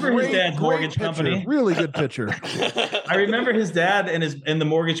remember his dad's mortgage company. Really good pitcher. I remember his dad and the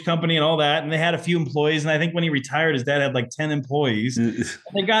mortgage company and all that. And they had a few employees. And I think when he retired, his dad had like 10 employees. And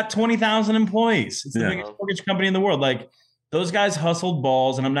they got 20,000 employees. It's the biggest mortgage company in the world. Like those guys hustled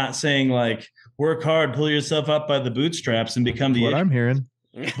balls. And I'm not saying like work hard, pull yourself up by the bootstraps and become the. What I'm hearing.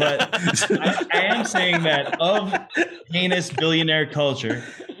 But I am saying that of heinous billionaire culture,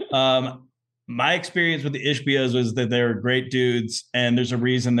 my experience with the Ishbias was that they were great dudes, and there's a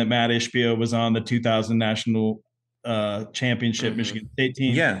reason that Matt Ishbia was on the 2000 national championship Michigan State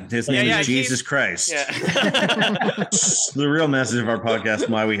team. Yeah, his name is Jesus Christ. Yeah. The real message of our podcast,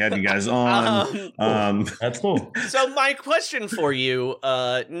 why we had you guys on. That's cool. So my question for you,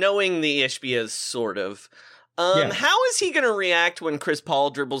 knowing the Ishbias sort of, how is he going to react when Chris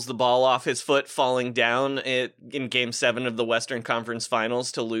Paul dribbles the ball off his foot, falling down in Game 7 of the Western Conference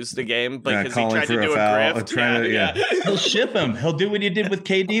Finals to lose the game because he tried to do a grift? He'll ship him. He'll do what he did with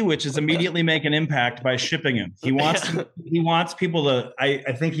KD, which is immediately make an impact by shipping him. He wants people to.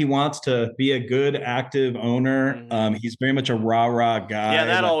 I think he wants to be a good, active owner. He's very much a rah guy. Yeah,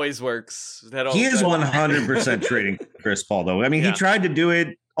 that always works. He is 100% trading Chris Paul, though. I mean, he tried to do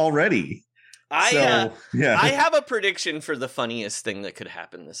it already. I have a prediction for the funniest thing that could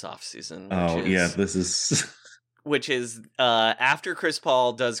happen this offseason. Which is after Chris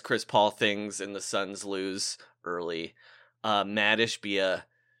Paul does Chris Paul things and the Suns lose early, Matt Ishbia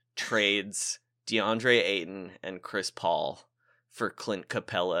trades DeAndre Ayton and Chris Paul for Clint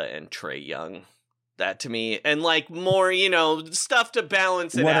Capella and Trae Young. That to me, and like more, stuff to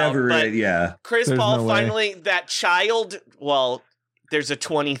balance it out. But Chris Paul finally, that child, there's a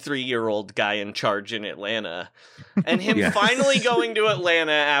 23-year-old guy in charge in Atlanta, and him finally going to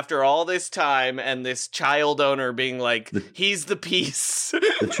Atlanta after all this time, and this child owner being like, he's the piece.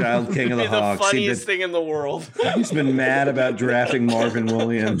 The child king of the Hawks. The funniest thing in the world. He's been mad about drafting Marvin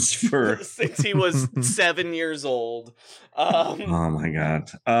Williams since he was 7 years old. Oh my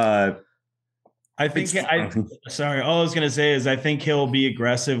God. I think all I was going to say is I think he'll be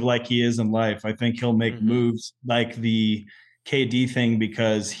aggressive like he is in life. I think he'll make moves like the KD thing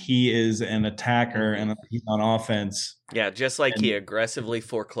because he is an attacker and he's on offense. Yeah, just like he aggressively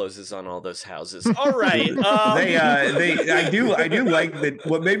forecloses on all those houses. All right. I do like that.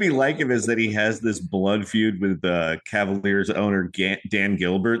 What made me like him is that he has this blood feud with Cavaliers owner Dan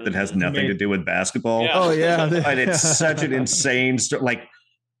Gilbert that has nothing to do with basketball. Yeah. Oh yeah, and it's such an insane story. Like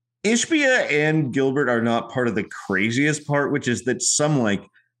Ishbia and Gilbert are not part of the craziest part, which is that some like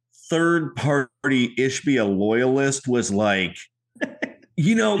third party Ishbia loyalist was like,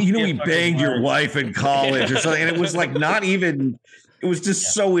 he banged your wife in college or something. And it was like not even, it was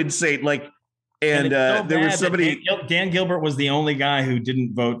just so insane. Like, and there was somebody. Dan Gilbert was the only guy who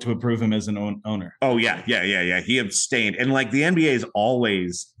didn't vote to approve him as an owner. Oh, yeah. He abstained. And like the NBA is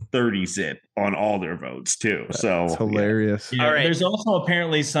always 30-zip on all their votes, too. So it's hilarious. Yeah. All right. There's also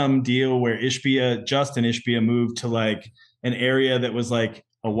apparently some deal where Justin Ishbia moved to like an area that was like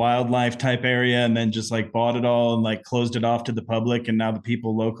a wildlife type area and then just like bought it all and like closed it off to the public. And now the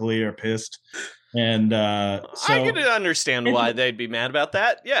people locally are pissed. And I can understand why they'd be mad about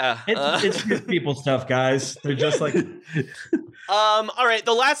that. Yeah. It's just people stuff, guys. They're just like, all right.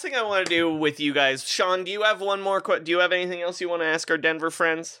 The last thing I want to do with you guys, Sean, do you have one more? Do you have anything else you want to ask our Denver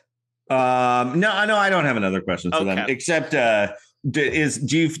friends? No, I don't have another question for them, except do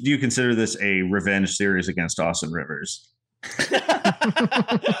you consider this a revenge series against Austin Rivers?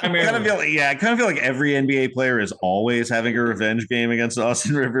 I kind of feel like every NBA player is always having a revenge game against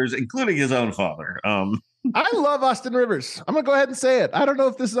Austin Rivers, including his own father. I love Austin Rivers. I'm gonna go ahead and say it. I don't know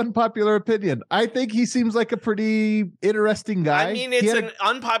if this is unpopular opinion. I think he seems like a pretty interesting guy. I mean, it's an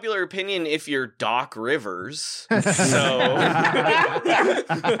unpopular opinion if you're Doc Rivers. So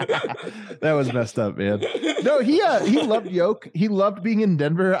that was messed up, man. No, he loved Yoke. He loved being in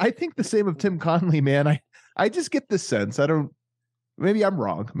Denver. I think the same of Tim Conley, man. I just get this sense. Maybe I'm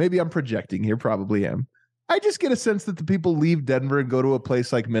wrong. Maybe I'm projecting here. Probably am. I just get a sense that the people leave Denver and go to a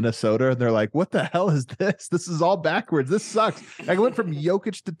place like Minnesota and they're like, what the hell is this? This is all backwards. This sucks. I went from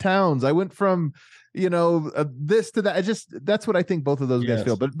Jokic to Towns. I went from, this to that. That's what I think both of those guys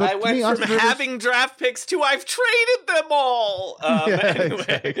feel. But I went from having draft picks to I've traded them all.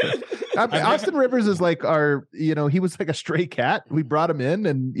 Anyway. Exactly. Austin Rivers is like he was like a stray cat. We brought him in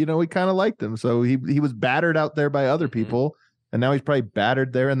and, we kind of liked him. So he was battered out there by other people. And now he's probably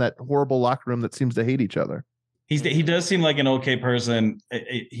battered there in that horrible locker room that seems to hate each other. He does seem like an okay person.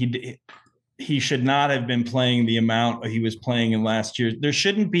 He should not have been playing the amount he was playing in last year. There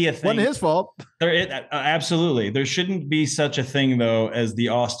shouldn't be a thing. Wasn't his fault. Absolutely. There shouldn't be such a thing, though, as the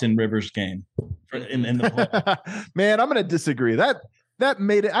Austin Rivers game in the play. Man, I'm going to disagree. That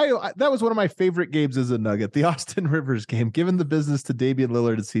made it. That was one of my favorite games as a Nugget, the Austin Rivers game, giving the business to Damian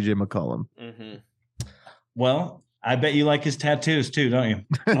Lillard and CJ McCollum. Mm-hmm. Well, I bet you like his tattoos too, don't you?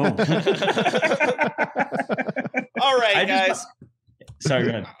 Oh. All right, guys. Sorry, go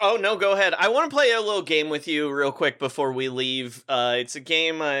ahead. Oh, no, go ahead. I want to play a little game with you real quick before we leave. It's a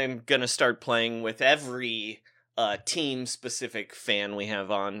game I'm going to start playing with every team-specific fan we have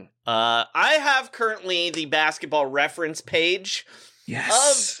on. I have currently the basketball reference page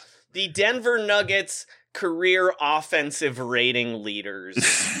of the Denver Nuggets career offensive rating leaders.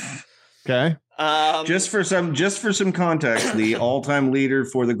 Okay. Just for some context, the all-time leader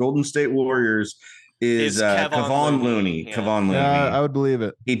for the Golden State Warriors is Kevon Looney. Yeah. Kevon Looney. I would believe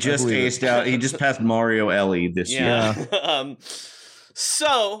it. He just aced out. He just passed Mario Ellie this year.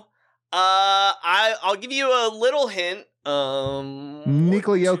 So I'll give you a little hint.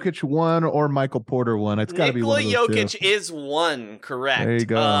 Nikola Jokic won or Michael Porter won. It's got to be one of those Jokic two. is one, correct. There you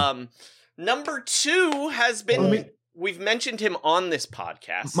go. Number 2 has been. We've mentioned him on this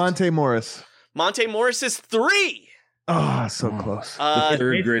podcast. Monte Morris. Monte Morris is 3. Oh, so close. The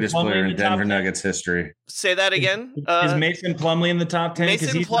third greatest player in Denver Nuggets history. Say that again. Is Mason Plumlee in the top 10?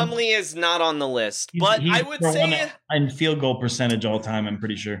 Mason Plumlee is not on the list, but I would say in field goal percentage all time. I'm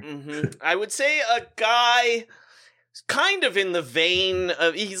pretty sure. Mm-hmm. I would say a guy kind of in the vein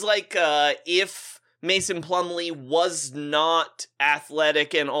of he's like if Mason Plumlee was not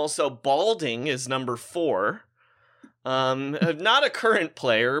athletic and also balding is number 4. Not a current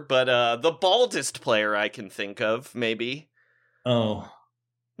player, but the baldest player I can think of, maybe. Oh.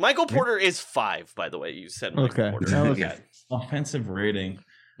 Michael Porter is 5, by the way. You said Michael Porter. Okay. Offensive rating.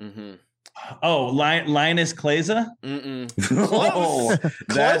 Mm-hmm. Oh, Linus Kleza? Oh,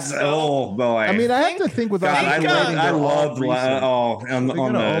 that's boy. I mean, I have to think with I love on the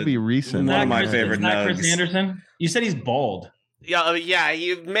all be recent. One of my favorite nugs. Chris Anderson? You said he's bald.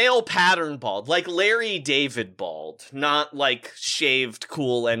 Yeah, male pattern bald, like Larry David bald, not like shaved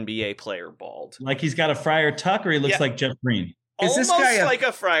cool NBA player bald. Like he's got a Friar Tuck, or he looks like Jeff Green. Is this guy like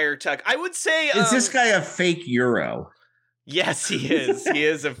a Friar Tuck? I would say. Is this guy a fake Euro? Yes, he is. He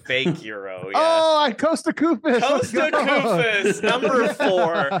is a fake hero. Yeah. Oh, Costa Koufis. Costa Koufis, number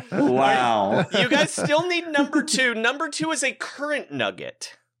 4. Wow. You guys still need number 2. Number 2 is a current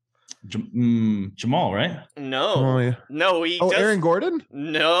Nugget. Jamal, right? No. Oh, yeah. No, Aaron Gordon?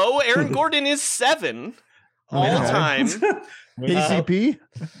 No, Aaron Gordon is 7 all time. KCP?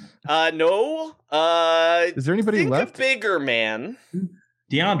 No. Is there anybody think left? A bigger man.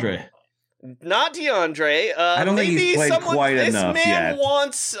 DeAndre. Not DeAndre. I don't think he's played quite enough This man yet.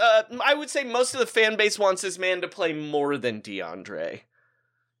 wants, I would say most of the fan base wants this man to play more than DeAndre.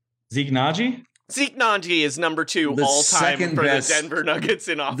 Zeke Naji? Zeke Naji is number 2 all time for the Denver Nuggets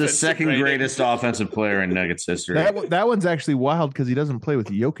in offense. The second greatest offensive player in Nuggets history. That one's actually wild because he doesn't play with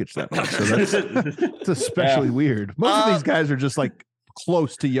Jokic that much. So that's especially weird. Most of these guys are just like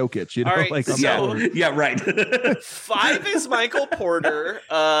close to Jokic, you know? Right, like right. 5 is Michael Porter.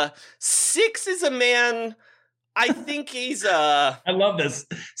 6 is a man. I think he's I love this.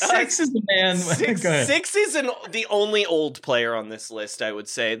 6 is the man. 6 is the only old player on this list, I would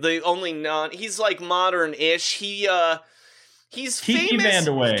say. The only he's like modern-ish. He's Kiki famous.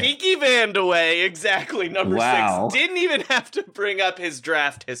 Vandeweghe. Kiki Vandeweghe, exactly. Number 6. Didn't even have to bring up his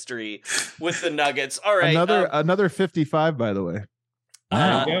draft history with the Nuggets. All right. Another 55, by the way.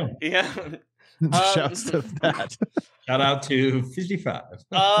 There you go. Yeah. Shouts to that. Shout out to 55.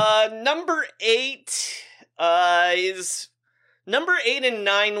 Number 8 is number 8 and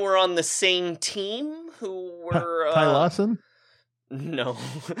 9 were on the same team. Who were Ty Lawson? No.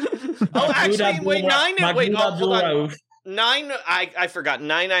 Oh, actually, wait. 9. Wait, hold on. 9. I forgot.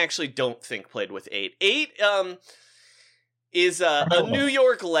 9. I actually don't think played with 8. 8 is a New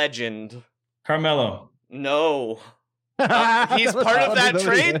York legend. Carmelo. No. He's part of that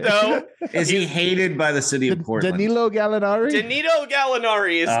trade, though. Is he hated by the city of Portland? Danilo Gallinari? Danilo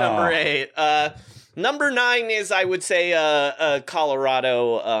Gallinari is number 8. Number 9 is, I would say, a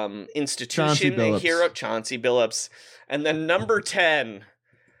Colorado institution, a hero, Chauncey Billups. And then number 10,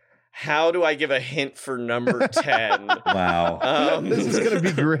 how do I give a hint for number 10? Wow. This is going to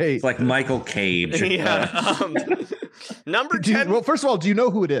be great. It's like Michael Cage. Yeah. Number 10. Well, first of all, do you know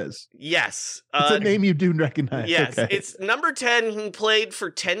who it is? Yes. It's a name you do recognize. Yes. Okay. It's number 10. He played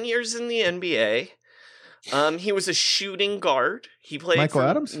for 10 years in the NBA. He was a shooting guard. He played Michael from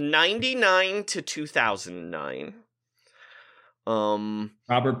Adams? 99 to 2009.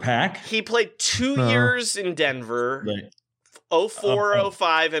 Robert Pack. He played 2 years in Denver. Right. 04,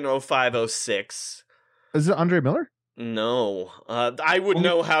 05, and 05, 06. Is it Andre Miller? No. I would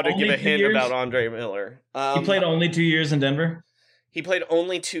know how to give a hint about Andre Miller. He played only 2 years in Denver? He played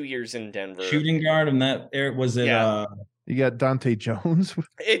only 2 years in Denver. Shooting guard, and that was it. Yeah. You got Dante Jones.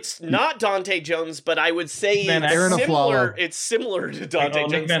 It's not Dante Jones, but I would say Aaron Aflalo. It's similar to Dante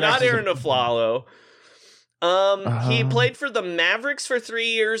Jones. Van Not Exel. Aaron Aflalo. He played for the Mavericks for 3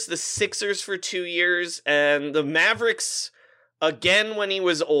 years, the Sixers for 2 years, and the Mavericks again when he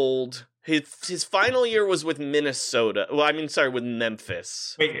was old. His final year was with Minnesota. Well, I mean, sorry, with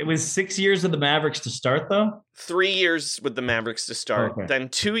Memphis. Wait, it was 6 years of the Mavericks to start, though? 3 years with the Mavericks to start. Okay. Then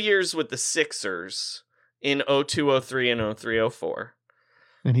 2 years with the Sixers in 02-03 and 03-04.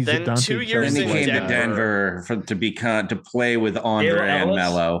 And he's Then a Dante 2 years Then he in came Denver. to Denver to play with Andre and Ellis?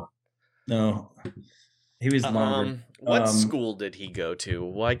 Melo. No. He was longer. What school did he go to?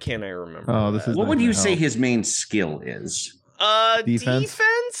 Why can't I remember? Oh, this is What would you say his main skill is?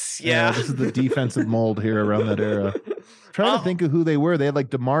 Defense? Yeah. This is the defensive mold here around that era. Trying to think of who they were. They had like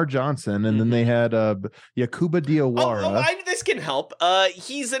DeMar Johnson, and then they had Yakuba Diawara. This can help.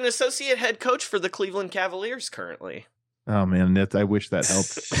 He's an associate head coach for the Cleveland Cavaliers currently. Oh man, I wish that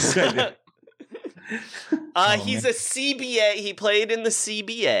helped. He's a CBA. He played in the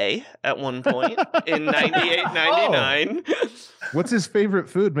CBA at one point in 98, 99. What's his favorite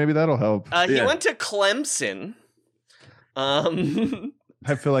food? Maybe that'll help. He went to Clemson.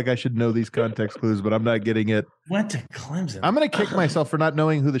 I feel like I should know these context clues, but I'm not getting it. Went to Clemson. I'm going to kick myself for not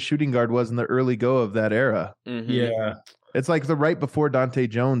knowing who the shooting guard was in the early go of that era. Mm-hmm. Yeah. It's like the right before Dante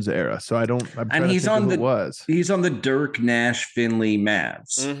Jones era. So I'm trying And to he's think on of who the it was. He's on the Dirk Nash Finley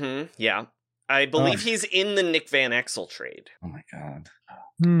Mavs. Mm-hmm. Yeah. I believe he's in the Nick Van Exel trade. Oh my god.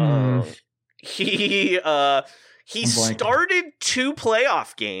 He started 2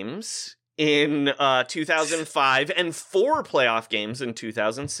 playoff games in 2005 and 4 playoff games in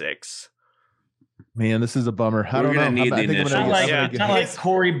 2006. Man, this is a bummer. I don't know. Gonna need the initials. It's not like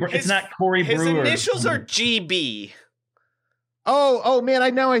Corey. It's not Corey His Brewer. initials are GB. Oh man, I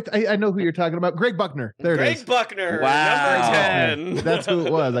know who you're talking about. Greg Buckner. There it is. Greg Buckner, Wow. number 10. That's who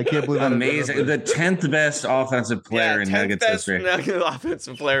it was. I can't believe amazing. The 10th best offensive player in 10th Nuggets best history.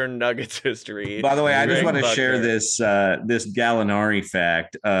 offensive player in Nuggets history. By the way, I just want to Buckner. share this Gallinari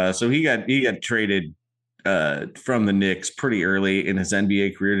fact. So he got traded from the Knicks pretty early in his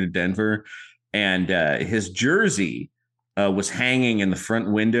NBA career to Denver, and his jersey was hanging in the front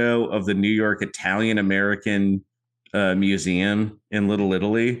window of the New York Italian American Museum in Little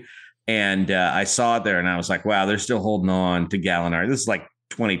Italy. And I saw it there and I was like, wow, they're still holding on to Gallinari. This is like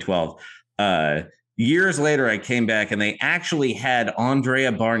 2012. Years later, I came back and they actually had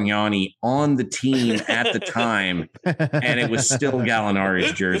Andrea Bargnani on the team at the time. And it was still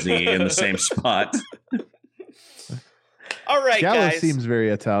Gallinari's jersey in the same spot. All right, Gallo guys. seems very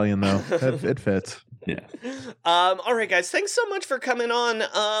Italian, though. It fits. Yeah. All right, guys. Thanks so much for coming on.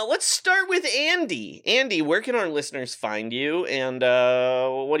 Let's start with Andy. Andy, where can our listeners find you? And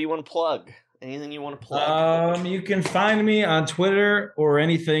what do you want to plug? Anything you want to plug? You can find me on Twitter or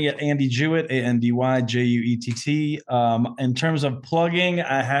anything at Andy Juett, ANDYJUETT. In terms of plugging,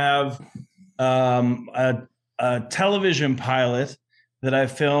 I have a television pilot that I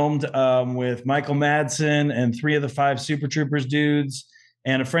filmed with Michael Madsen and 3 of the 5 Super Troopers dudes,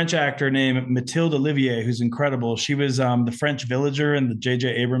 and a French actor named Mathilde Olivier, who's incredible. She was the French villager in the J.J.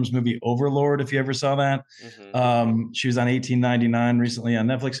 Abrams movie Overlord, if you ever saw that. Mm-hmm. She was on 1899 recently on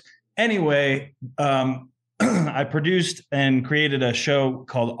Netflix. Anyway, I produced and created a show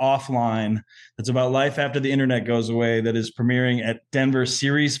called Offline that's about life after the internet goes away that is premiering at Denver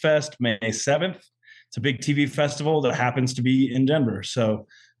Series Fest May 7th. It's a big TV festival that happens to be in Denver. So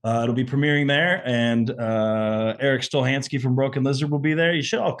it'll be premiering there, and Eric Stolhansky from Broken Lizard will be there. You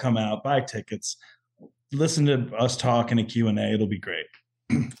should all come out, buy tickets, listen to us talk in a Q&A. It'll be great.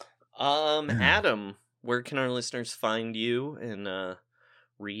 Adam, where can our listeners find you and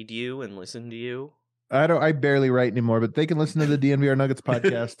read you and listen to you? I barely write anymore, but they can listen to the DNVR Nuggets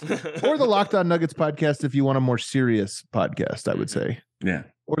podcast or the Locked On Nuggets podcast if you want a more serious podcast, I would say. Yeah.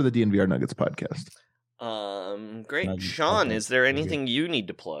 Or the DNVR Nuggets podcast. Great. Sean, is there anything you need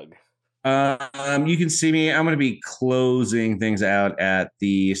to plug? You can see me. I'm going to be closing things out at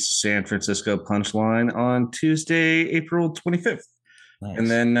the San Francisco Punchline on Tuesday, April 25th. Nice. And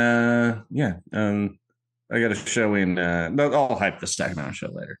then, I got a show in, I'll hype the Sacramento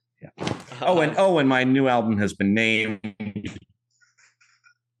show later. Yeah. And my new album has been named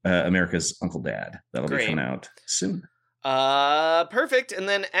America's Uncle Dad. That'll be coming out soon. Perfect. And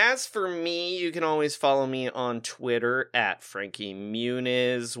then as for me, you can always follow me on Twitter at Frankie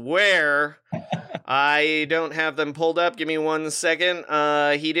Muniz, where I don't have them pulled up. Give me 1 second.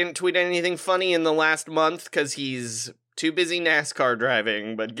 He didn't tweet anything funny in the last month because he's too busy NASCAR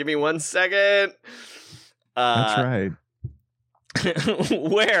driving, but give me 1 second. That's right.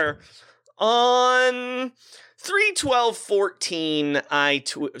 Where on 3/12/14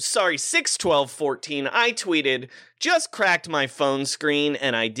 6/12/14 I tweeted, just cracked my phone screen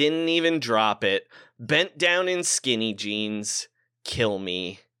and I didn't even drop it. Bent down in skinny jeans. Kill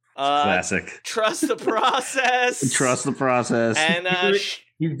me. Classic. Trust the process. Trust the process. And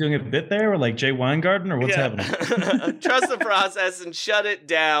you doing a bit there, or like Jay Weingarten, or what's happening? Trust the process and shut it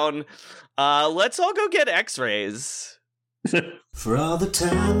down. Let's all go get X-rays. For all the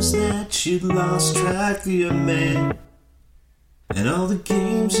times that you lost track of your man, and all the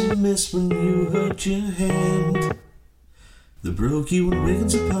games you missed when you hurt your hand, that broke you and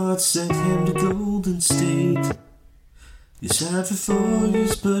Wiggins apart, sent him to Golden State. You signed for 4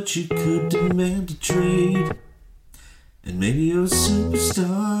 years, but you could demand a trade. And maybe you're a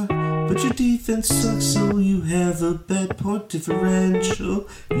superstar, but your defense sucks, so you have a bad point differential.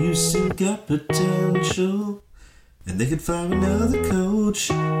 You still got potential. And they could fire another coach,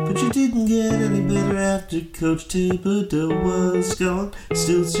 but you didn't get any better after Coach Thibodeau was gone.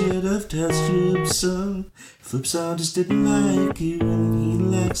 Still should have touched your son. Flipside just didn't like you, and he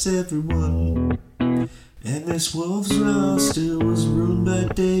likes everyone. And this Wolves roster was ruined by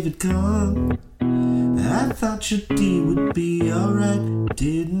David Kahn. I thought your D would be alright.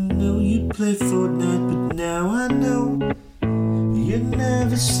 Didn't know you'd play Fortnite, but now I know. You're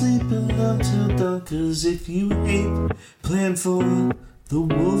never sleeping until dawn, 'cause if you hate playing for the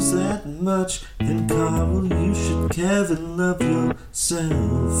Wolves that much, then Carl, you should Kevin love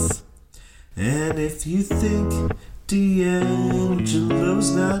yourself. And if you think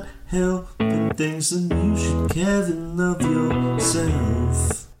D'Angelo's not helping things, then you should Kevin love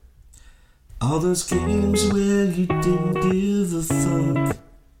yourself. All those games where you didn't give a fuck,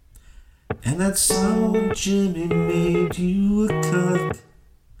 and that summer when Jimmy made you a cuck,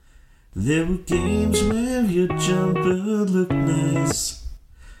 There were games where your jumper looked nice,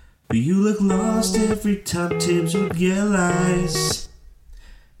 but you look lost every time Tibbs would yell ice.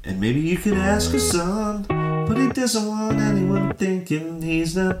 And maybe you could ask your son, but he doesn't want anyone thinking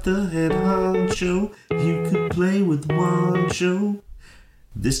he's not the head honcho. You could play with Wancho.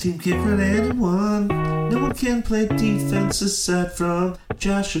 This team can't run anyone. No one can play defense aside from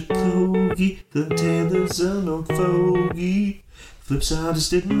Josh Okogie. The Taylor's an old fogey. Flipside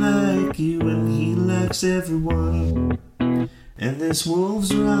just didn't like you and he likes everyone. And this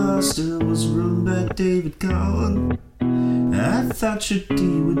Wolves roster was run by David Collin. I thought your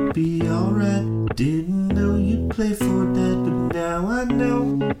D would be alright. Didn't know you'd play for that, but now I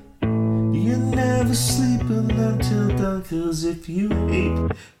know. You're never sleeping until dawn, 'cause if you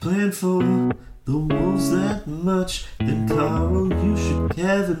hate playing for the Wolves that much, then Carl, you should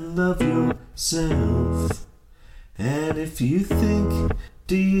Kevin love yourself. And if you think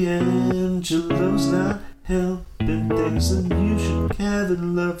D'Angelo's not helping things, then you should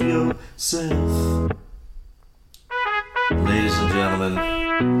Kevin love yourself. Ladies and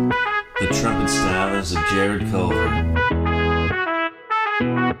gentlemen, the trumpet stylers of Jared Culver.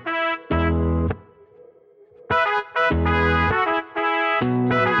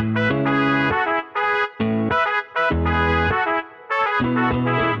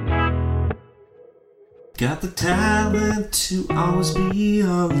 Got the talent to always be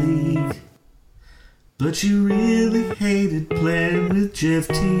our league, but you really hated playing with Jeff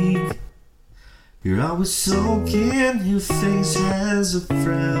Teague. You're always sulking, your face has a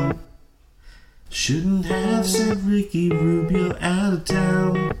frown. Shouldn't have sent Ricky Rubio out of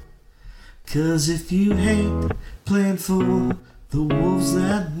town. 'Cause if you hate playing for the Wolves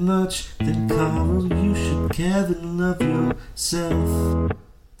that much, then Carl, you should Kevin love yourself.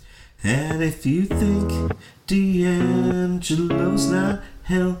 And if you think D'Angelo's not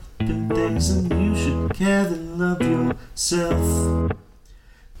helping things, then you should Kevin love yourself.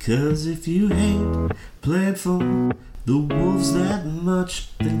 'Cause if you hate playing for the Wolves that much,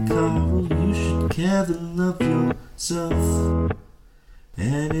 then Carl, you should Kevin love yourself.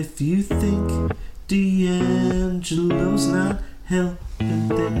 And if you think D'Angelo's not helping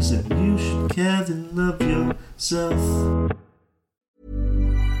things, then you should Kevin love yourself.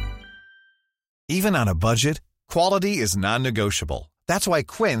 Even on a budget, quality is non-negotiable. That's why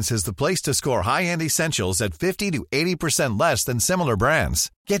Quince is the place to score high-end essentials at 50 to 80% less than similar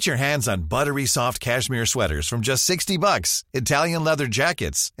brands. Get your hands on buttery soft cashmere sweaters from just $60, Italian leather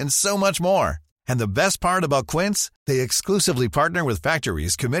jackets, and so much more. And the best part about Quince, they exclusively partner with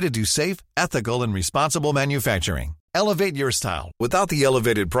factories committed to safe, ethical, and responsible manufacturing. Elevate your style without the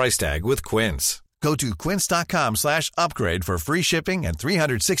elevated price tag with Quince. Go to quince.com/upgrade for free shipping and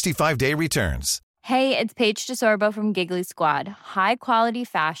 365-day returns. Hey, it's Paige DeSorbo from Giggly Squad. High quality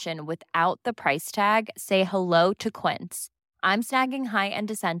fashion without the price tag. Say hello to Quince. I'm snagging high-end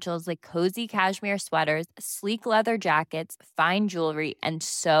essentials like cozy cashmere sweaters, sleek leather jackets, fine jewelry, and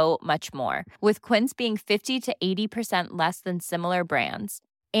so much more. With Quince being 50 to 80% less than similar brands.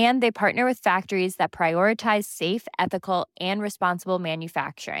 And they partner with factories that prioritize safe, ethical, and responsible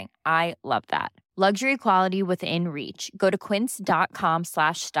manufacturing. I love that. Luxury quality within reach. Go to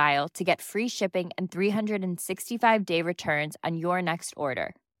quince.com/style to get free shipping and 365-day returns on your next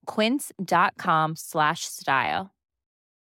order. Quince.com/style.